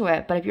best into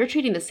it. But if you're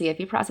treating the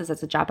CFP process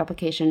as a job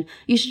application,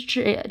 you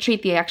should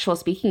treat the actual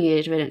speaking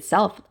engagement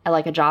itself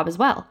like a job as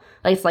well.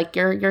 Like it's like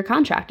you're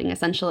contracting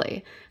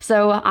essentially.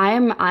 So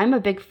I'm a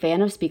big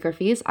fan of speaker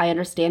fees. I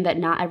understand that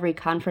not every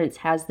conference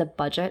has the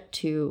budget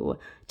to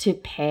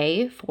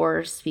pay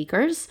for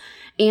speakers.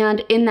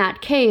 And in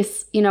that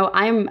case,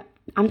 I'm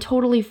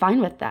totally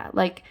fine with that.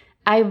 Like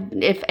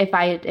if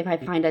I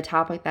find a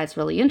topic that's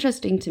really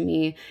interesting to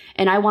me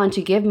and I want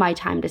to give my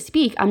time to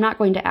speak, I'm not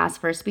going to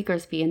ask for a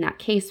speaker's fee in that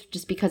case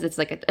just because it's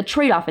like a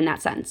trade-off in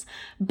that sense.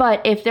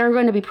 But if they're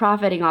going to be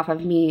profiting off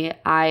of me,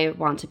 I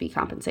want to be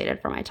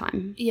compensated for my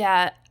time.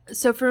 Yeah.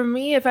 So for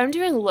me, if I'm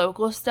doing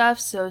local stuff,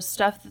 so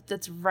stuff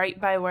that's right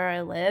by where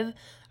I live,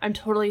 I'm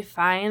totally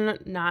fine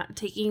not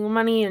taking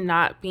money and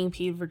not being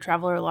paid for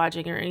travel or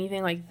lodging or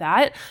anything like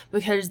that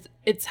because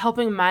it's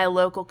helping my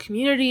local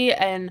community.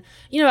 And,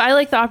 I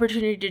like the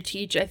opportunity to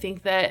teach. I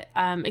think that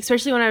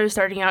especially when I was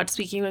starting out,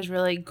 speaking was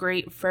really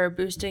great for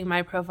boosting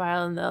my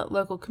profile in the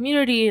local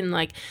community and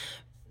like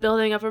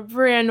building up a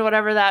brand,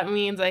 whatever that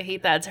means. I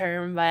hate that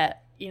term, but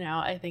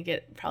I think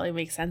it probably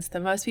makes sense to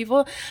most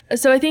people.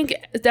 So I think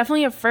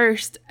definitely at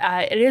first,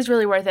 it is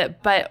really worth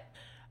it. But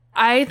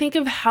I think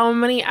of how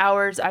many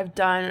hours I've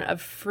done of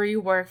free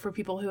work for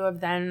people who have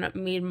then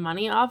made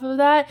money off of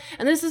that.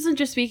 And this isn't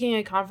just speaking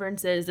at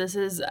conferences. This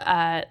is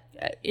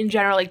in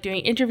general, like doing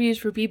interviews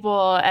for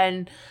people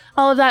and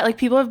all of that. Like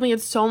people have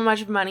made so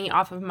much money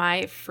off of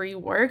my free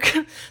work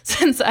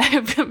since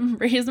I've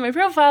raised my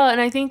profile.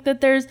 And I think that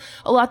there's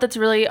a lot that's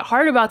really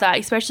hard about that,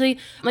 especially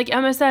like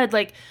Emma said,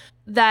 like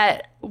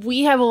that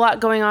we have a lot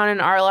going on in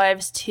our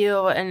lives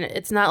too. And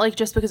it's not like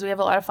just because we have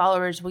a lot of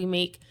followers, we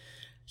make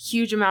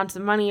huge amounts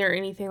of money or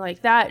anything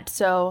like that.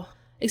 So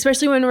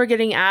especially when we're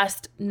getting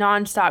asked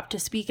nonstop to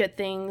speak at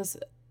things,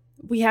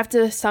 we have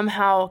to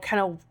somehow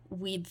kind of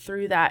weed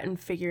through that and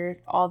figure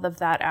all of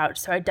that out.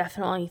 So I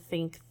definitely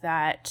think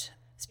that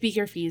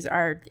speaker fees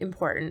are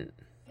important.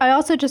 I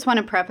also just want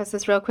to preface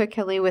this real quick,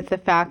 Kelly, with the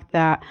fact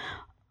that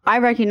I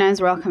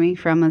recognize we're all coming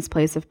from this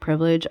place of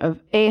privilege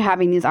of A,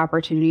 having these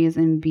opportunities,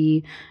 and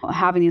B,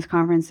 having these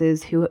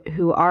conferences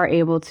who are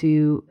able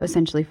to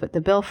essentially foot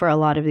the bill for a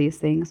lot of these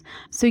things.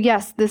 So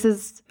yes, this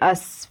is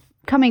us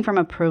coming from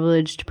a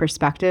privileged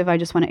perspective. I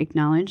just want to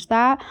acknowledge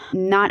that.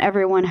 Not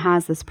everyone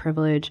has this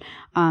privilege.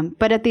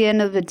 But at the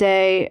end of the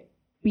day,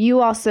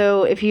 you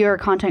also, if you're a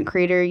content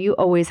creator, you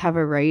always have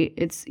a right.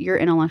 It's your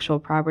intellectual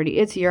property.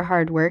 It's your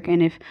hard work.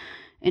 And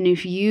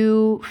if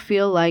you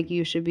feel like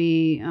you should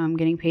be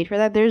getting paid for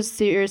that, there's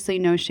seriously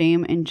no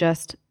shame in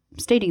just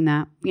stating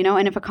that,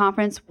 And if a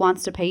conference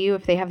wants to pay you,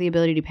 if they have the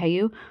ability to pay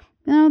you,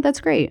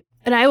 that's great.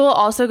 And I will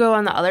also go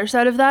on the other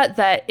side of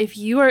that if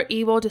you are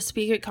able to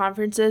speak at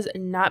conferences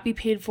and not be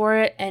paid for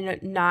it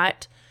and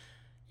not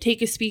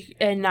take a speak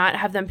and not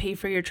have them pay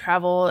for your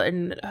travel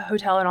and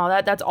hotel and all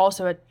that, that's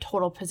also a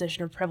total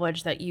position of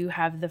privilege that you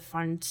have the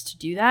funds to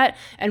do that.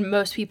 And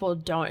most people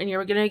don't. And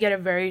you're going to get a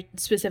very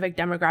specific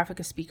demographic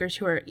of speakers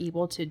who are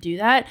able to do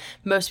that.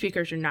 Most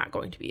speakers are not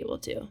going to be able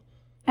to.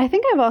 I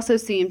think I've also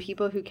seen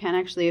people who can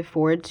actually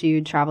afford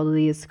to travel to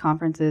these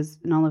conferences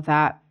and all of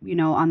that,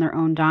 on their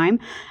own dime,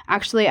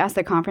 actually ask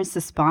the conference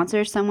to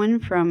sponsor someone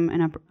from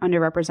an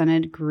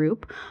underrepresented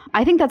group.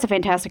 I think that's a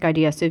fantastic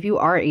idea. So if you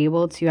are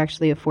able to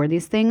actually afford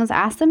these things,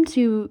 ask them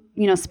to,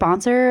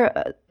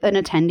 sponsor an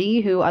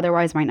attendee who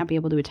otherwise might not be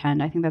able to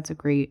attend. I think that's a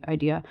great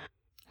idea.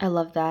 I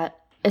love that.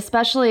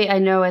 Especially, I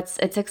know it's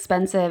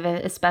expensive,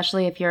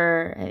 especially if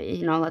you're,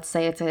 let's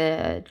say it's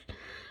a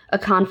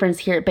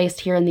conference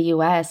based here in the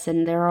US,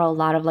 and there are a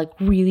lot of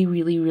really,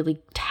 really,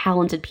 really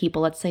talented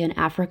people, let's say in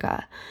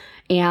Africa.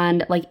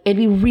 And it'd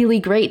be really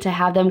great to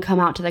have them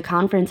come out to the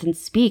conference and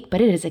speak, but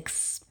it is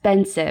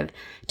expensive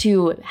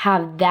to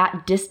have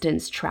that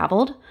distance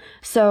traveled.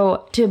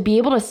 So to be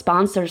able to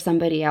sponsor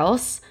somebody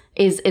else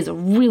is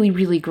really,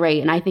 really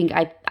great. And I think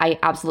I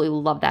absolutely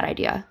love that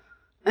idea.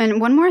 And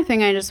one more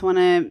thing I just want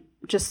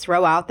to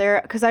throw out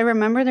there, because I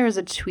remember there was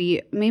a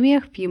tweet maybe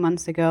a few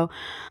months ago.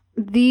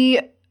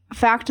 The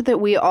fact that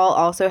we all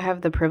also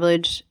have the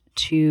privilege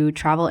to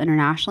travel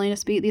internationally to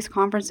speak at these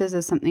conferences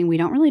is something we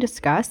don't really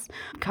discuss.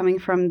 Coming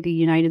from the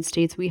United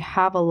States, we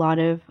have a lot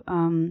of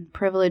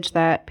privilege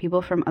that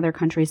people from other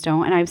countries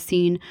don't. And I've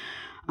seen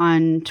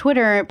on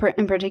Twitter,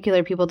 in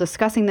particular, people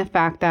discussing the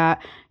fact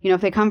that,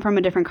 if they come from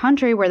a different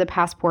country where the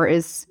passport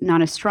is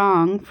not as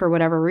strong for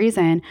whatever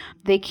reason,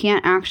 they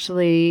can't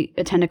actually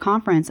attend a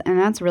conference. And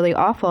that's really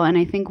awful. And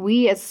I think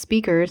we as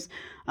speakers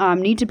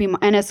need to be,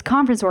 and as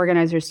conference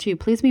organizers too,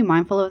 please be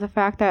mindful of the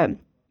fact that,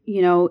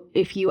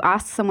 if you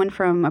ask someone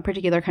from a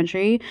particular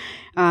country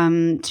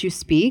to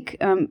speak,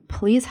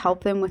 please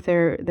help them with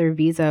their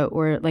visa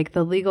or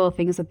the legal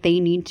things that they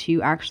need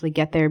to actually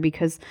get there,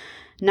 because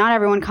not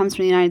everyone comes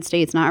from the United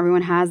States. Not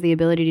everyone has the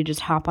ability to just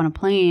hop on a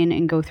plane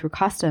and go through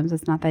customs.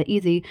 It's not that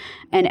easy.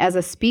 And as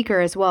a speaker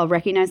as well,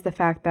 recognize the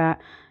fact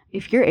that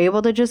if you're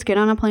able to just get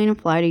on a plane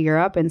and fly to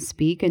Europe and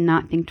speak and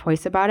not think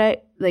twice about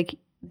it,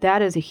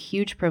 that is a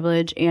huge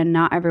privilege, and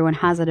not everyone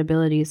has that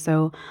ability.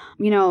 So,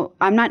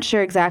 I'm not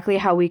sure exactly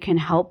how we can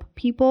help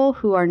people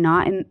who are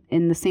not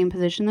in the same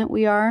position that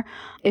we are.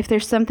 If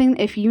there's something,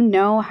 if you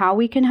know how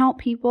we can help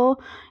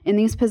people in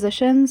these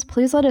positions,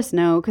 please let us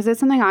know, because it's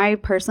something I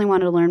personally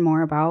wanted to learn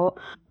more about.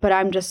 But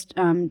I'm just,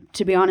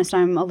 to be honest,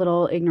 I'm a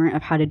little ignorant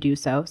of how to do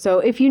so. So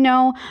if you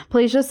know,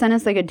 please just send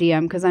us a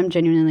DM, because I'm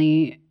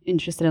genuinely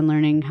interested in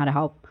learning how to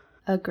help.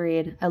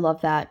 Agreed. I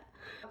love that.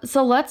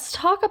 So let's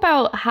talk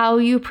about how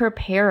you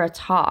prepare a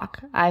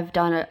talk. I've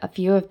done a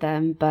few of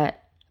them,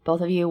 but both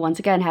of you, once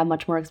again, have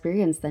much more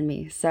experience than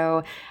me.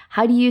 So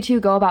how do you two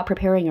go about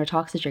preparing your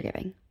talks that you're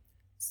giving?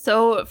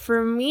 So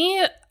for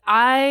me,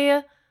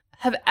 I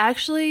have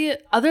actually,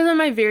 other than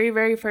my very,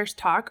 very first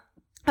talk,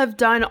 I've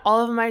done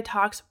all of my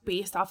talks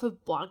based off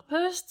of blog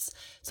posts.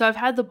 So I've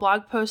had the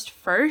blog post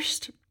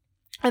first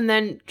and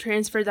then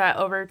transferred that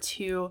over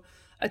to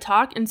a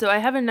talk. And so I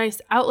have a nice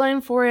outline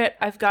for it.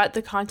 I've got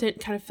the content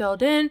kind of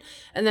filled in,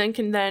 and then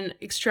can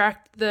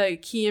extract the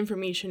key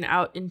information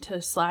out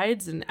into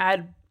slides and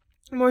add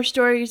more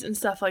stories and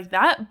stuff like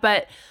that.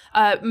 But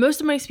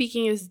most of my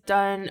speaking is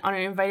done on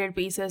an invited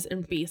basis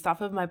and based off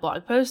of my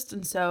blog posts.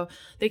 And so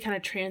they kind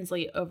of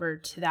translate over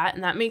to that.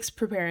 And that makes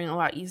preparing a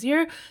lot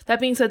easier. That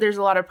being said, there's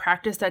a lot of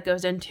practice that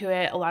goes into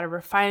it, a lot of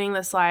refining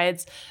the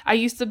slides. I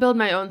used to build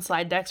my own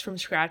slide decks from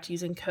scratch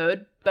using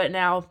code, but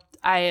now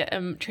I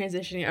am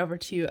transitioning over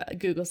to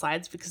Google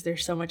Slides because they're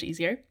so much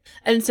easier.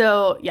 And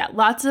so, yeah,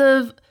 lots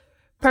of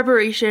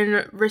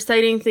preparation,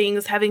 reciting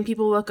things, having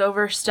people look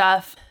over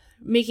stuff,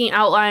 making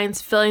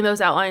outlines, filling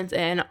those outlines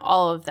in,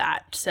 all of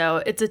that.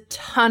 So it's a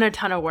ton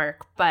of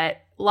work,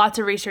 but lots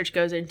of research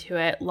goes into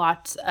it,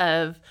 lots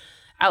of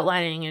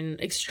outlining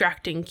and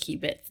extracting key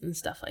bits and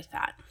stuff like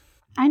that.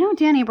 I know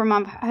Dan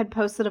Abramov had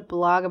posted a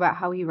blog about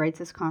how he writes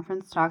his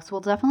conference talks.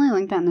 We'll definitely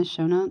link that in the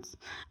show notes.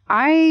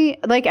 I,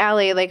 like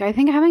Allie, I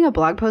think having a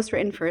blog post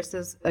written first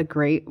is a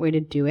great way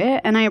to do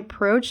it. And I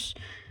approach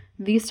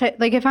these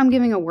if I'm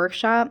giving a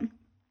workshop,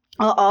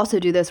 I'll also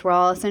do this where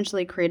I'll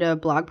essentially create a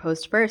blog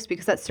post first,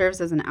 because that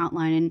serves as an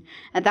outline. And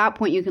at that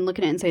point, you can look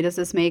at it and say, does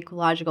this make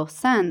logical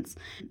sense?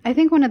 I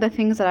think one of the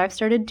things that I've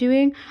started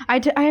doing,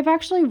 I have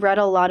actually read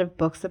a lot of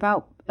books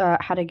about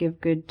how to give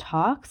good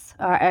talks.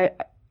 I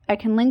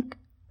can link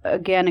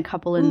again a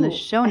couple in the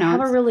show notes. I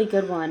have a really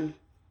good one.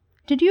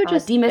 Did you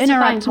just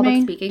Demystifying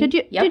Public Speaking? Did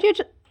you? Yep. Did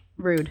you?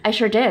 Rude. I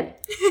sure did.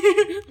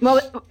 Well,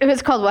 it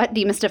was called what?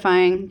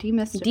 Demystifying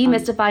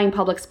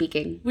Public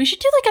Speaking. We should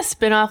do a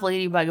spin-off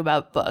Ladybug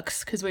about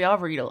books, because we all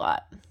read a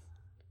lot.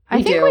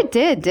 I think we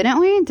did, didn't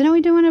we? Didn't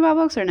we do one about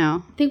books or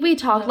no? I think we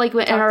talked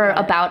in our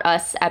About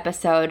Us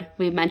episode.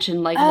 We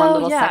mentioned one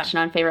little section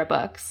on favorite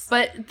books.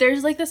 But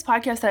there's this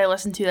podcast that I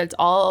listen to that's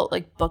all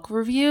book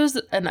reviews,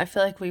 and I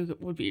feel like we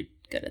would be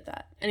good at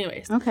that.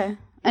 Anyways. Okay.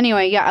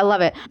 Anyway, yeah, I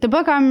love it. The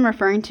book I'm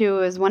referring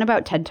to is one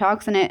about TED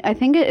Talks, and I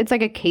think it's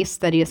like a case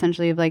study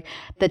essentially of like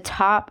the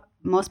top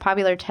most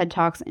popular TED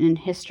Talks in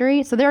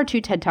history. So there are 2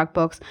 TED Talk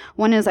books.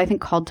 One is, I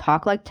think, called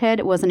Talk Like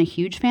TED. Wasn't a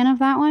huge fan of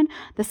that one.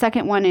 The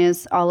second one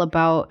is all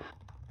about,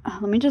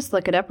 let me just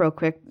look it up real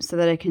quick so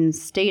that I can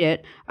state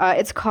it.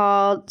 It's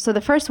called, so the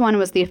first one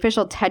was The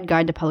Official TED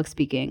Guide to Public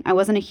Speaking. I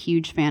wasn't a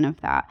huge fan of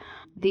that.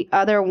 The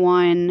other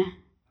one,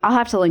 I'll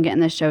have to link it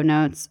in the show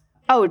notes.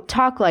 Oh,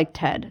 Talk Like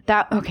TED.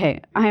 Okay,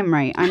 I am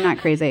right. I'm not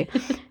crazy.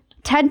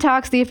 TED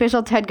Talks, The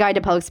Official TED Guide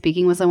to Public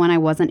Speaking was the one I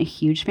wasn't a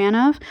huge fan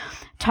of.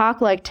 Talk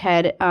Like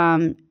TED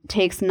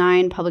takes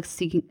 9 public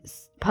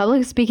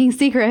speaking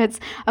secrets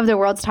of the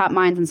world's top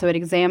minds, and so it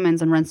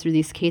examines and runs through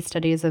these case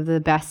studies of the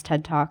best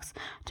TED Talks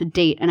to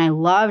date, and I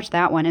loved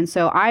that one. And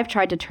so I've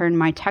tried to turn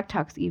my TED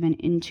Talks even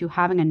into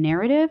having a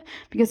narrative,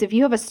 because if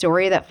you have a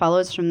story that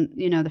follows from,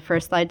 the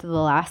first slide to the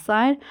last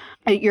slide,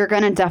 you're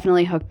going to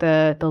definitely hook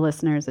the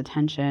listener's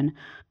attention.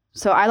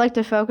 So I like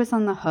to focus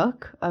on the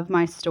hook of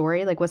my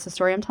story, like what's the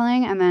story I'm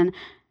telling, and then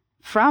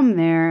from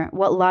there,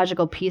 what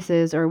logical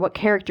pieces or what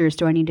characters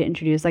do I need to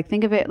introduce? Like,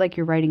 think of it like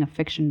you're writing a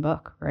fiction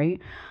book, right?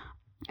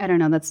 I don't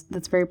know.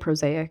 That's very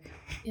prosaic.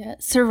 Yeah.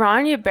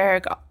 Saranya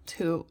Barrick,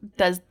 who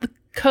does the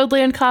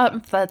Codeland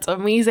Cop, that's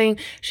amazing.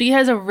 She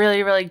has a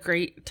really, really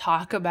great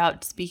talk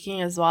about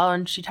speaking as well.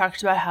 And she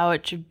talks about how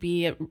it should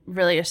be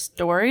really a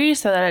story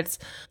so that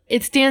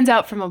it stands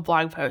out from a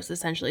blog post,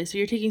 essentially. So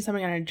you're taking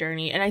somebody on a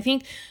journey. And I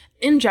think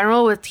in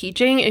general with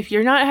teaching, if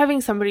you're not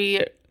having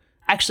somebody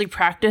actually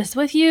practice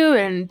with you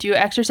and do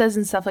exercise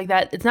and stuff like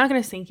that, it's not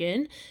going to sink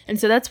in. And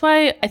so that's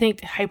why I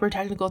think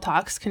hyper-technical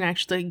talks can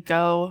actually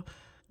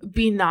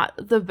be not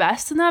the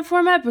best in that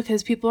format,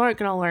 because people aren't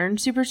going to learn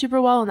super,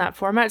 super well in that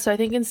format. So I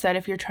think instead,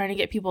 if you're trying to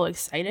get people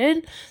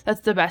excited,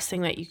 that's the best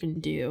thing that you can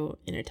do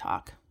in a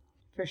talk.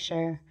 For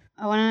sure.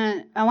 I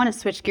want to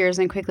switch gears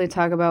and quickly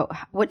talk about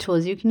what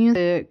tools you can use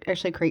to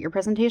actually create your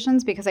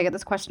presentations, because I get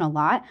this question a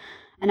lot.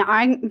 And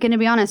I'm going to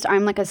be honest,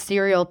 I'm like a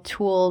serial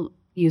tool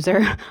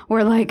user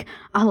where like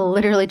I'll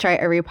literally try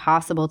every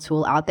possible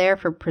tool out there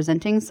for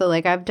presenting. So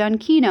like I've done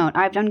Keynote,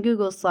 I've done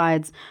Google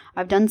Slides,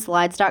 I've done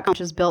Slides.com,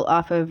 which is built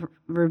off of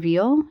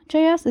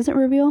Reveal.js. Is it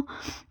Reveal?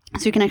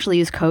 So you can actually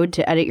use code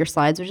to edit your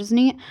slides, which is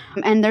neat.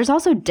 And there's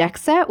also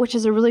DeckSet, which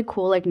is a really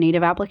cool like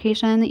native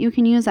application that you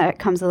can use that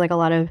comes with like a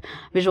lot of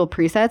visual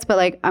presets. But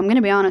like, I'm going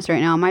to be honest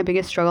right now, my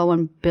biggest struggle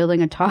when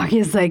building a talk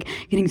is like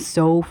getting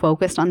so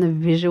focused on the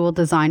visual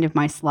design of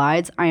my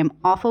slides. I am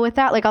awful with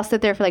that. Like I'll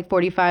sit there for like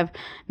 45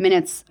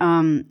 minutes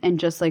and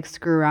just like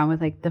screw around with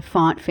like the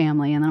font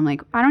family. And then I'm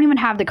like, I don't even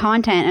have the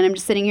content. And I'm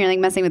just sitting here like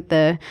messing with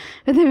the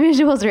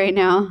visuals right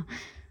now.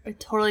 I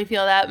totally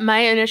feel that. My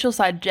initial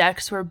slide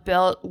decks were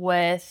built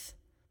with,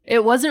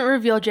 it wasn't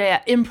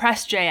Reveal.js,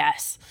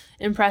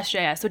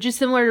 Impress.js, which is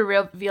similar to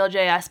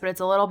Reveal.js, but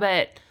it's a little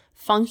bit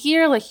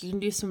funkier. Like you can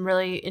do some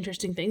really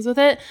interesting things with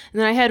it. And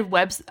then I had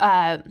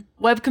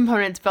web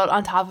components built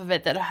on top of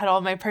it that had all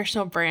my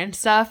personal brand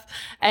stuff.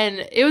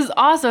 And it was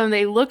awesome.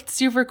 They looked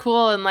super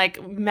cool and like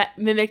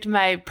mimicked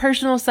my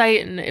personal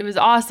site, and it was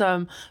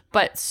awesome,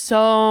 but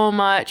so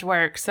much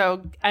work.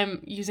 So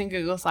I'm using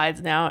Google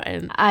Slides now.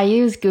 And I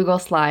use Google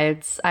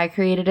Slides. I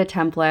created a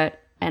template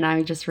and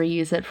I just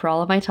reuse it for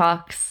all of my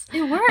talks.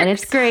 It works. And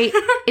it's great.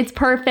 It's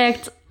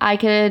perfect. I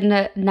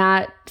can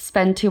not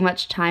spend too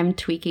much time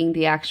tweaking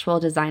the actual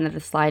design of the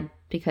slide,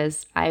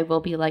 because I will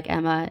be like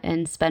Emma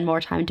and spend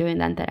more time doing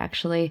that than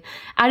actually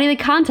adding the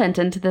content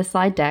into the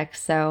slide deck.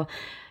 So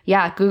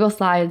yeah, Google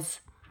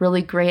Slides,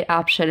 really great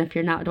option if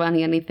you're not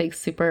doing anything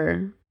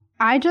super.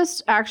 I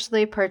just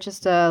actually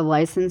purchased a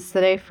license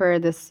today for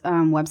this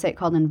website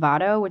called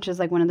Envato, which is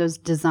like one of those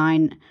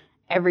design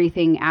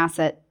everything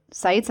asset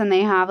sites. And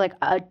they have like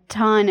a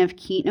ton of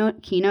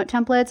keynote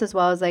templates, as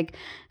well as like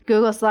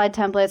Google Slide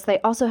templates. They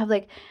also have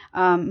like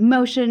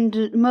motion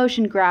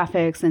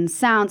graphics and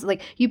sounds.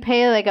 Like you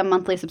pay like a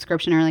monthly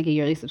subscription or like a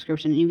yearly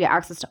subscription, and you get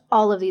access to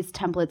all of these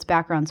templates,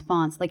 backgrounds,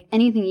 fonts, like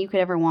anything you could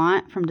ever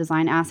want from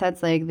design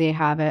assets. Like they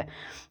have it.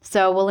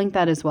 So we'll link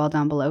that as well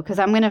down below, because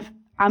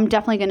I'm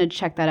definitely going to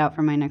check that out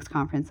for my next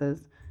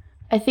conferences.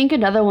 I think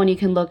another one you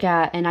can look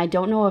at, and I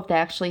don't know if they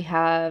actually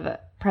have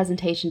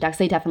presentation decks,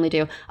 they definitely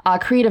do,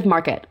 Creative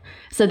Market.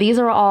 So these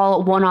are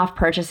all one-off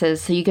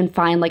purchases, so you can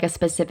find like a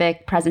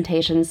specific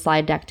presentation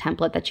slide deck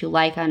template that you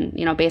like on,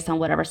 based on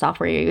whatever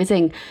software you're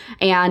using,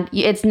 and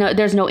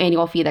there's no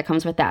annual fee that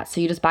comes with that. So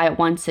you just buy it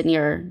once and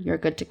you're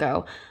good to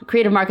go.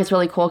 Creative Market's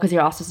really cool because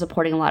you're also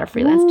supporting a lot of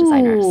freelance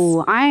designers.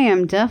 I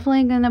am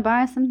definitely gonna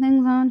buy some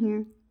things on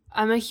here.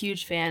 I'm a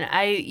huge fan.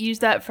 I use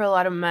that for a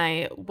lot of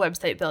my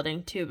website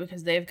building too,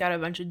 because they've got a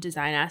bunch of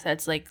design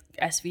assets like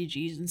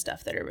SVGs and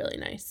stuff that are really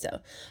nice. So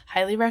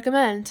highly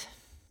recommend.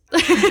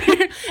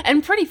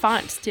 And pretty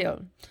fonts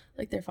too.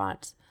 Like their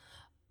fonts.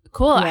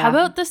 Cool. Yeah. How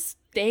about this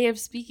day of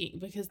speaking?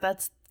 Because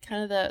that's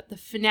kind of the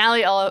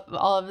finale all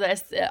of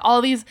this.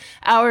 All these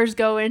hours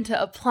go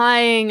into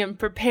applying and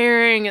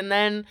preparing, and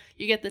then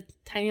you get the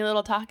tiny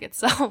little talk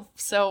itself.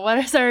 So what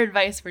is our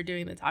advice for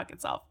doing the talk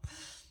itself?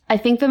 I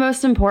think the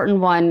most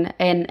important one,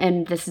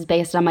 and this is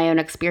based on my own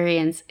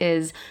experience,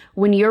 is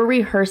when you're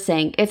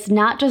rehearsing, it's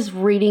not just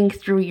reading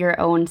through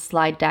your own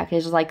slide deck.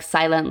 It's just like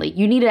silently.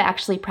 You need to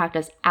actually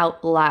practice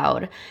out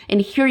loud and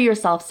hear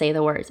yourself say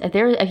the words.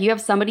 If you have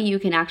somebody you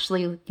can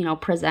actually,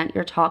 present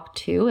your talk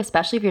to,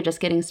 especially if you're just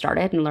getting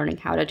started and learning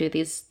how to do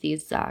these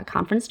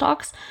conference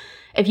talks,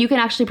 if you can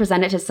actually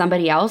present it to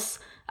somebody else,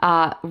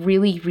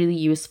 really, really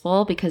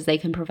useful, because they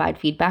can provide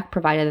feedback,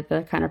 provided that they're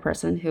the kind of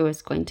person who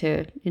is going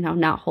to,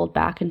 not hold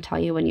back and tell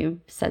you when you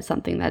said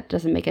something that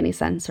doesn't make any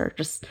sense or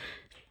just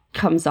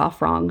comes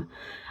off wrong.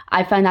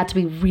 I find that to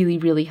be really,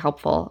 really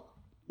helpful.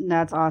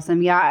 That's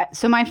awesome. Yeah.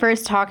 So my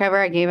first talk ever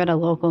I gave at a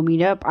local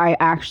meetup, I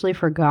actually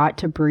forgot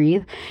to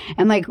breathe.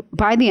 And like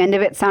by the end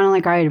of it, sounded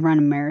like I had run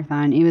a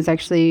marathon. It was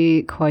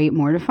actually quite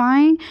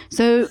mortifying.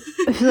 So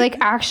like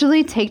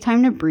actually take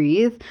time to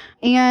breathe,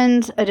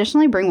 and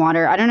additionally bring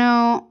water. I don't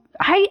know.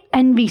 I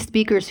envy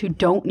speakers who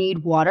don't need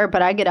water,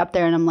 but I get up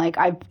there and I'm like,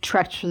 I've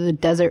trekked through the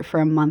desert for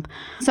a month.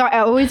 So I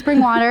always bring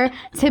water.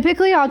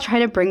 Typically, I'll try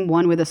to bring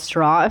one with a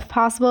straw if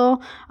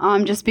possible,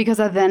 just because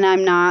then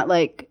I'm not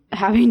like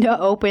having to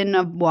open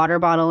a water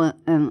bottle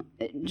and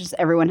just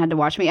everyone had to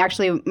watch me.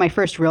 Actually, my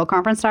first real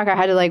conference talk, I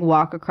had to like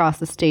walk across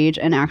the stage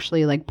and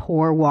actually like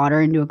pour water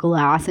into a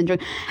glass and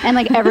drink. And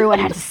like everyone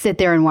had to sit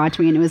there and watch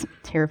me, and it was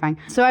terrifying.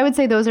 So I would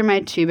say those are my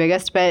two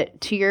biggest. But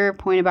to your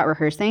point about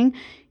rehearsing,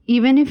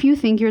 even if you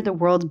think you're the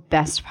world's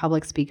best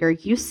public speaker,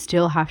 you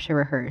still have to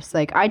rehearse.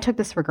 Like I took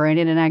this for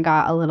granted and I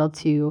got a little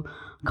too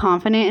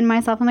confident in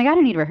myself. I'm like, I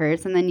don't need to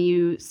rehearse. And then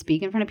you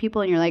speak in front of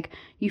people and you're like,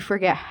 you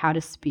forget how to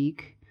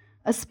speak.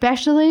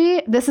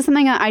 Especially, this is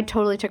something I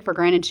totally took for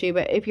granted too,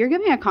 but if you're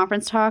giving a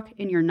conference talk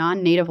in your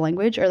non-native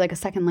language or like a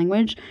second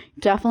language,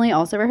 definitely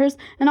also rehearse.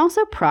 And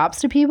also props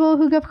to people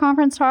who give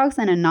conference talks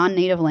in a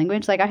non-native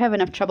language. Like I have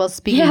enough trouble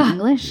speaking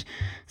English.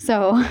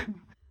 So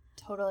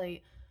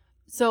Totally.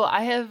 So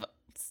I have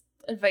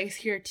advice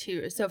here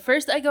too. So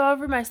first I go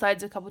over my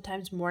slides a couple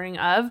times morning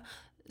of.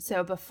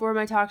 So before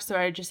my talk, so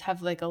I just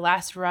have like a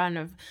last run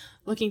of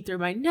looking through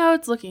my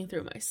notes, looking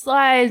through my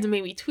slides,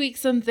 maybe tweak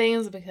some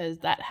things because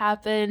that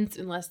happens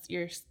unless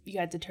you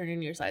had to turn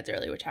in your slides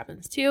early, which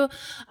happens too.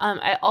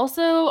 I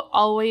also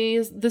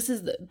always, this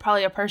is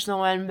probably a personal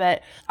one,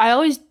 but I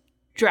always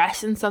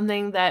dress in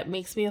something that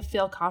makes me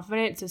feel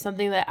confident. So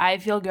something that I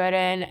feel good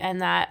in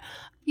and that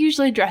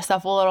usually dress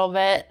up a little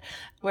bit.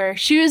 Wear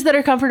shoes that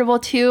are comfortable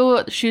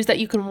too, shoes that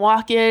you can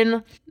walk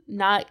in.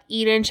 Not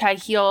 8-inch high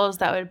heels.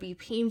 That would be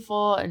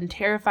painful and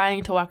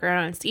terrifying to walk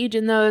around on stage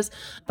in those.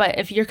 But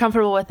if you're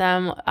comfortable with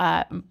them,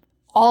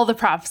 all the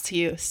props to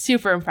you.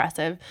 Super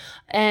impressive.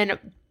 And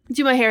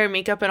do my hair and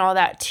makeup and all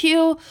that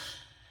too.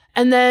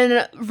 And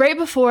then right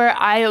before,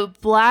 I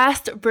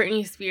blast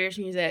Britney Spears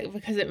music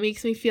because it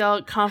makes me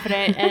feel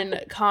confident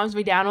and calms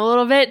me down a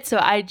little bit. So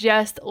I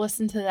just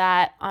listen to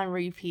that on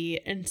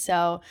repeat. And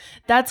so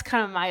that's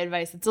kind of my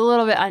advice. It's a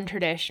little bit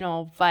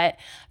untraditional, but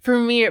for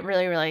me, it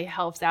really, really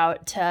helps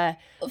out to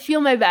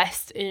feel my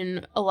best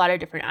in a lot of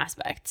different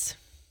aspects.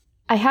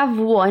 I have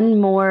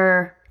one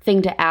more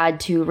thing to add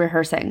to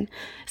rehearsing.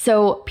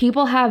 So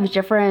people have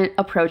different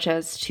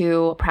approaches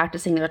to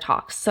practicing their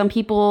talks. Some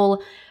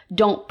people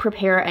don't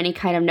prepare any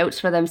kind of notes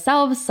for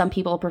themselves. Some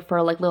people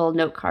prefer like little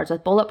note cards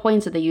with bullet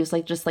points, or they use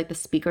like just like the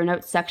speaker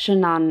notes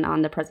section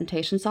on the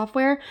presentation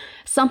software.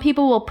 Some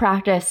people will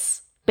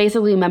practice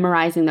basically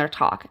memorizing their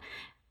talk.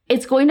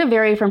 It's going to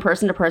vary from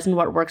person to person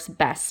what works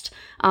best.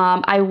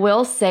 I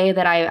will say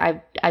that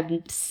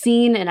I've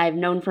seen and I've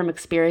known from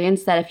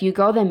experience that if you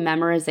go the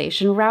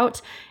memorization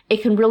route,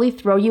 it can really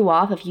throw you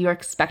off if you're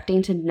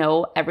expecting to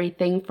know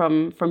everything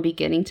from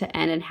beginning to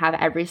end and have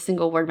every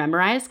single word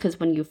memorized, because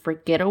when you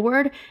forget a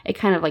word, it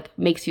kind of like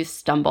makes you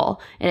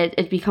stumble and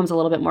it becomes a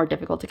little bit more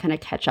difficult to kind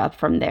of catch up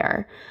from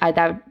there.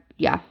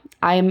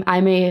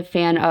 I'm a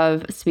fan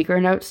of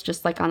speaker notes,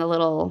 just like on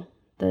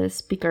the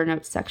speaker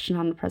notes section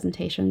on the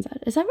presentations.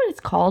 Is that what it's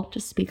called?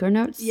 Just speaker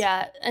notes?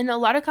 Yeah. And a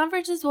lot of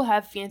conferences will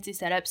have fancy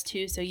setups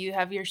too. So you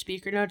have your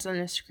speaker notes on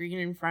a screen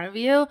in front of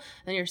you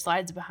and your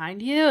slides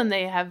behind you. And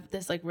they have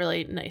this like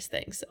really nice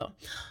thing. So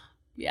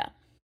yeah.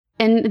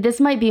 And this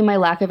might be my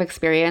lack of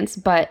experience,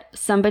 but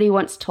somebody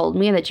once told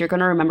me that you're going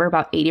to remember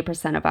about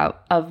 80%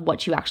 of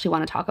what you actually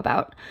want to talk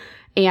about.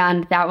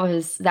 And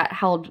that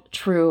held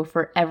true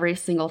for every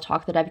single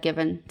talk that I've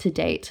given to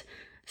date.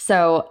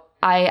 So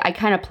I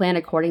kind of plan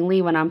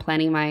accordingly when I'm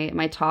planning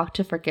my talk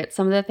to forget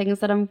some of the things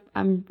that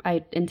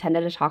I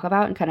intended to talk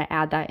about and kind of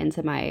add that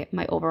into my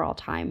overall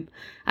time.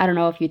 I don't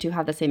know if you two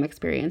have the same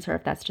experience or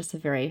if that's just a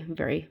very,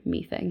 very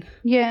me thing.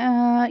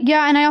 Yeah.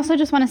 And I also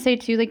just want to say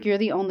too, like, you're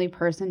the only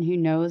person who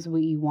knows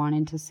what you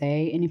wanted to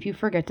say. And if you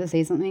forget to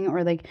say something,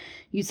 or like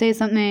you say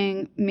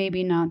something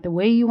maybe not the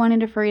way you wanted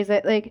to phrase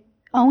it, like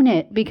own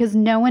it, because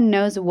no one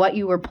knows what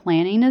you were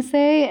planning to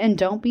say, and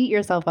don't beat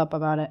yourself up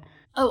about it.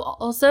 Oh,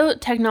 also,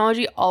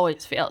 technology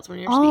always fails when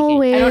you're speaking.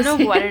 Always. I don't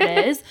know what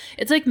it is.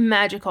 It's like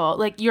magical.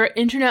 Like your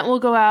internet will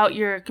go out,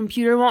 your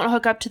computer won't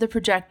hook up to the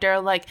projector.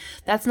 Like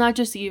that's not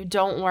just you.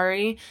 Don't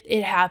worry.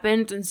 It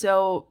happens. And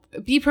so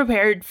be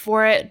prepared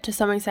for it to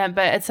some extent,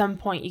 but at some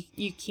point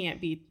you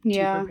can't be too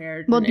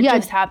prepared. Well, it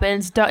just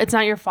happens. It's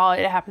not your fault.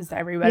 It happens to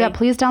everybody. Yeah,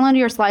 please download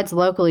your slides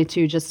locally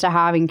too, just to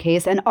have in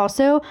case. And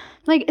also,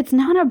 like, it's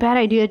not a bad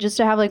idea just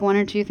to have like one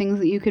or two things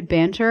that you could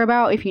banter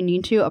about if you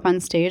need to up on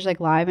stage, like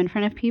live in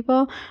front of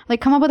people.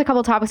 Like, come up with a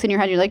couple topics in your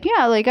head. You're like,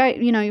 yeah, like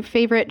your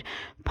favorite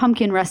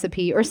pumpkin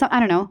recipe or something. I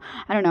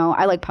don't know.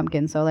 I like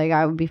pumpkin, so like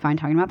I would be fine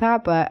talking about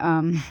that. But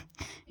I'm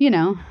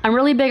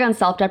really big on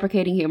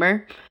self-deprecating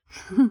humor.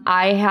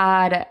 I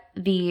had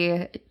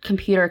the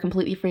computer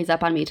completely freeze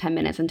up on me 10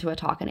 minutes into a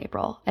talk in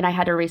April, and I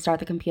had to restart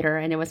the computer,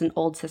 and it was an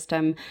old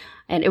system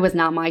and it was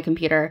not my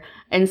computer.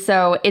 And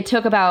so it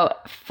took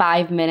about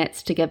 5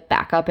 minutes to get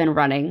back up and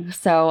running.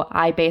 So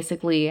I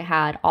basically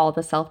had all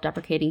the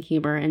self-deprecating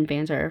humor and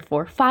banter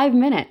for 5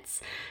 minutes.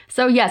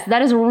 So yes,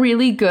 that is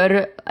really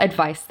good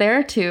advice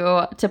there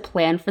to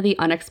plan for the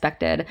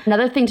unexpected.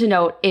 Another thing to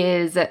note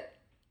is,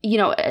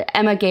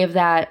 Emma gave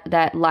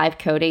that live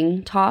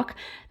coding talk.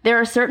 There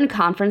are certain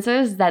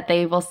conferences that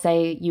they will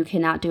say you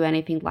cannot do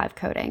anything live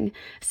coding.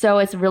 So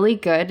it's really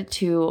good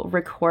to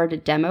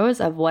record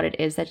demos of what it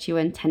is that you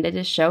intended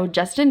to show,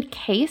 just in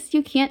case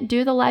you can't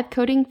do the live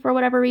coding for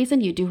whatever reason.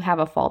 You do have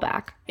a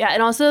fallback. Yeah,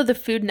 and also the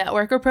Food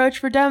Network approach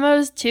for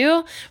demos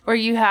too, where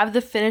you have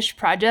the finished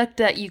project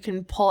that you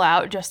can pull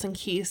out just in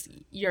case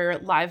your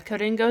live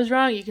coding goes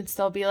wrong. You can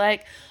still be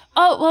like,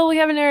 oh, well, we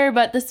have an error,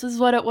 but this is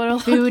what it would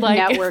have looked like.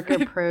 Food Network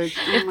approach.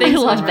 If they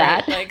love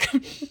that.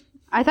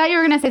 I thought you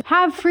were going to say,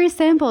 have free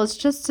samples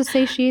just to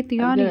satiate the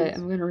audience.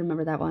 I'm going to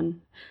remember that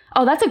one.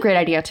 Oh, that's a great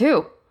idea,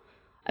 too.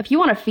 If you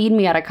want to feed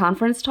me at a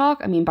conference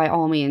talk, by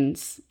all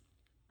means.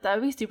 That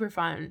would be super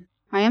fun.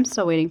 I am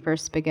still waiting for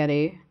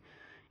spaghetti.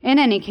 In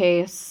any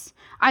case,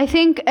 I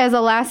think as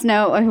a last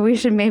note, we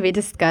should maybe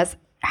discuss,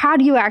 how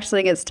do you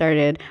actually get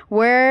started?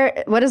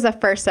 What is the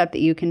first step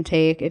that you can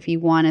take if you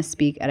want to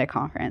speak at a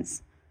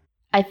conference?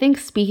 I think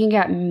speaking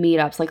at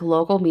meetups, like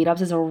local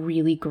meetups, is a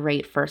really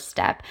great first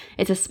step.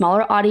 It's a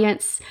smaller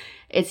audience.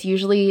 It's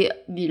usually,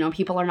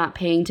 people are not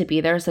paying to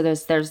be there. So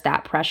there's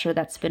that pressure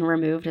that's been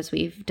removed, as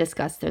we've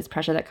discussed. There's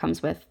pressure that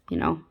comes with,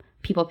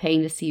 people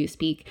paying to see you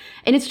speak.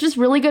 And it's just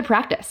really good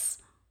practice.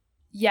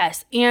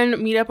 Yes, and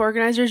meetup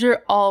organizers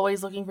are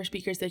always looking for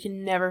speakers. They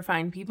can never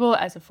find people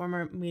as a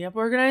former meetup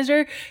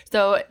organizer.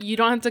 So you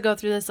don't have to go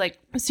through this like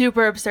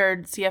super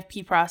absurd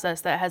CFP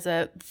process that has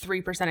a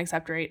 3%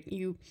 accept rate.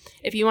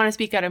 If you want to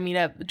speak at a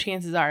meetup,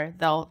 chances are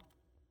they'll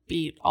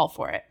be all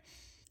for it.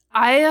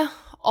 I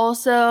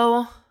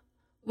also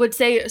would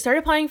say start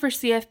applying for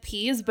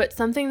CFPs, but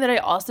something that I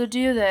also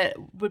do that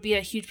would be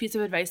a huge piece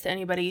of advice to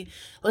anybody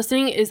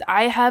listening is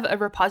I have a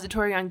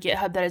repository on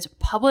GitHub that is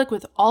public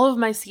with all of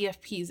my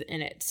CFPs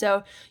in it.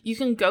 So you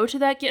can go to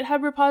that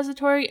GitHub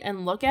repository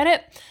and look at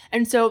it.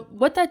 And so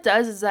what that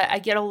does is that I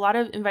get a lot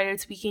of invited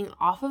speaking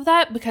off of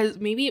that, because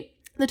maybe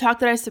the talk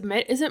that I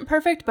submit isn't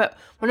perfect, but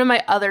one of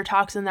my other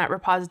talks in that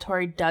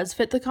repository does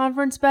fit the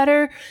conference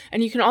better.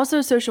 And you can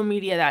also social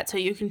media that. So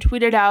you can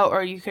tweet it out,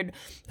 or you could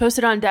post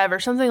it on Dev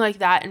or something like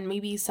that. And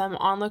maybe some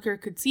onlooker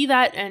could see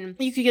that and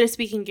you could get a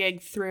speaking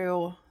gig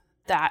through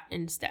that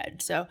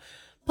instead. So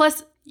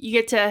plus you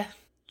get to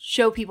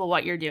show people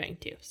what you're doing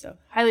too. So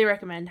highly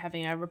recommend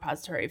having a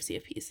repository of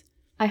CFPs.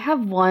 I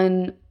have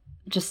one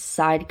just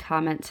side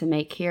comment to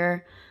make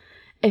here.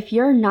 If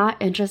you're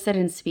not interested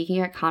in speaking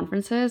at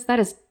conferences, that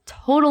is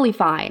totally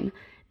fine.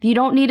 You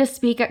don't need to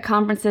speak at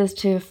conferences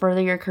to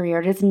further your career.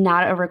 It is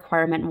not a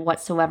requirement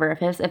whatsoever.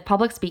 If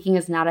public speaking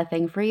is not a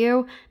thing for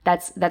you,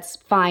 that's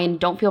fine.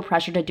 Don't feel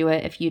pressure to do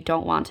it if you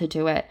don't want to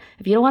do it.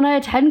 If you don't want to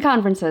attend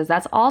conferences,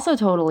 that's also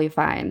totally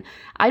fine.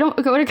 I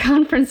don't go to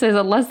conferences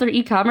unless they're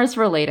e-commerce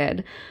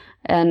related.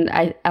 And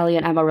Ellie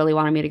and Emma really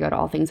wanted me to go to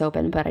All Things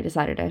Open, but I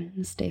decided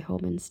to stay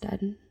home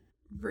instead.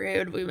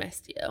 Rude, we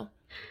missed you.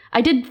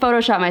 I did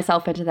Photoshop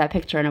myself into that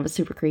picture, and it was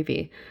super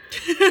creepy.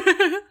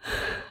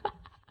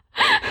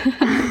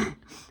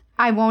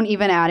 I won't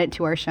even add it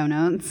to our show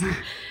notes.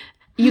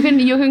 You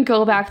can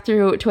go back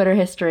through Twitter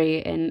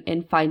history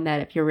and find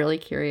that if you're really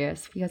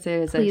curious, because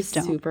it is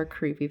super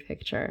creepy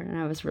picture, and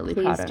I was really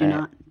proud of it. Please do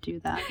not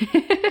do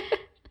that.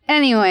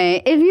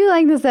 Anyway, if you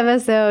like this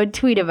episode,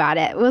 tweet about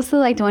it. We'll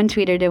select one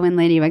tweeter to win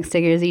Ladybug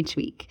stickers each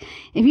week.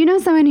 If you know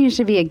someone who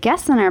should be a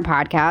guest on our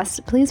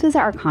podcast, please visit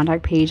our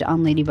contact page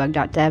on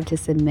ladybug.dev to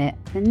submit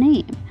the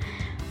name.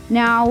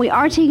 Now, we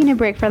are taking a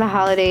break for the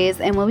holidays,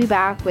 and we'll be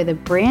back with a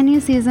brand new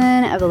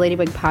season of the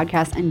Ladybug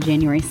podcast on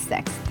January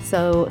 6th.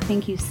 So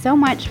thank you so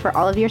much for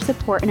all of your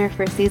support in our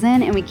first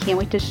season, and we can't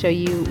wait to show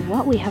you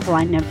what we have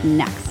lined up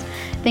next.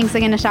 Thanks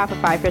again to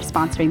Shopify for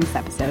sponsoring this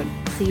episode.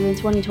 See you in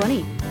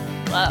 2020.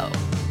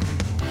 Whoa.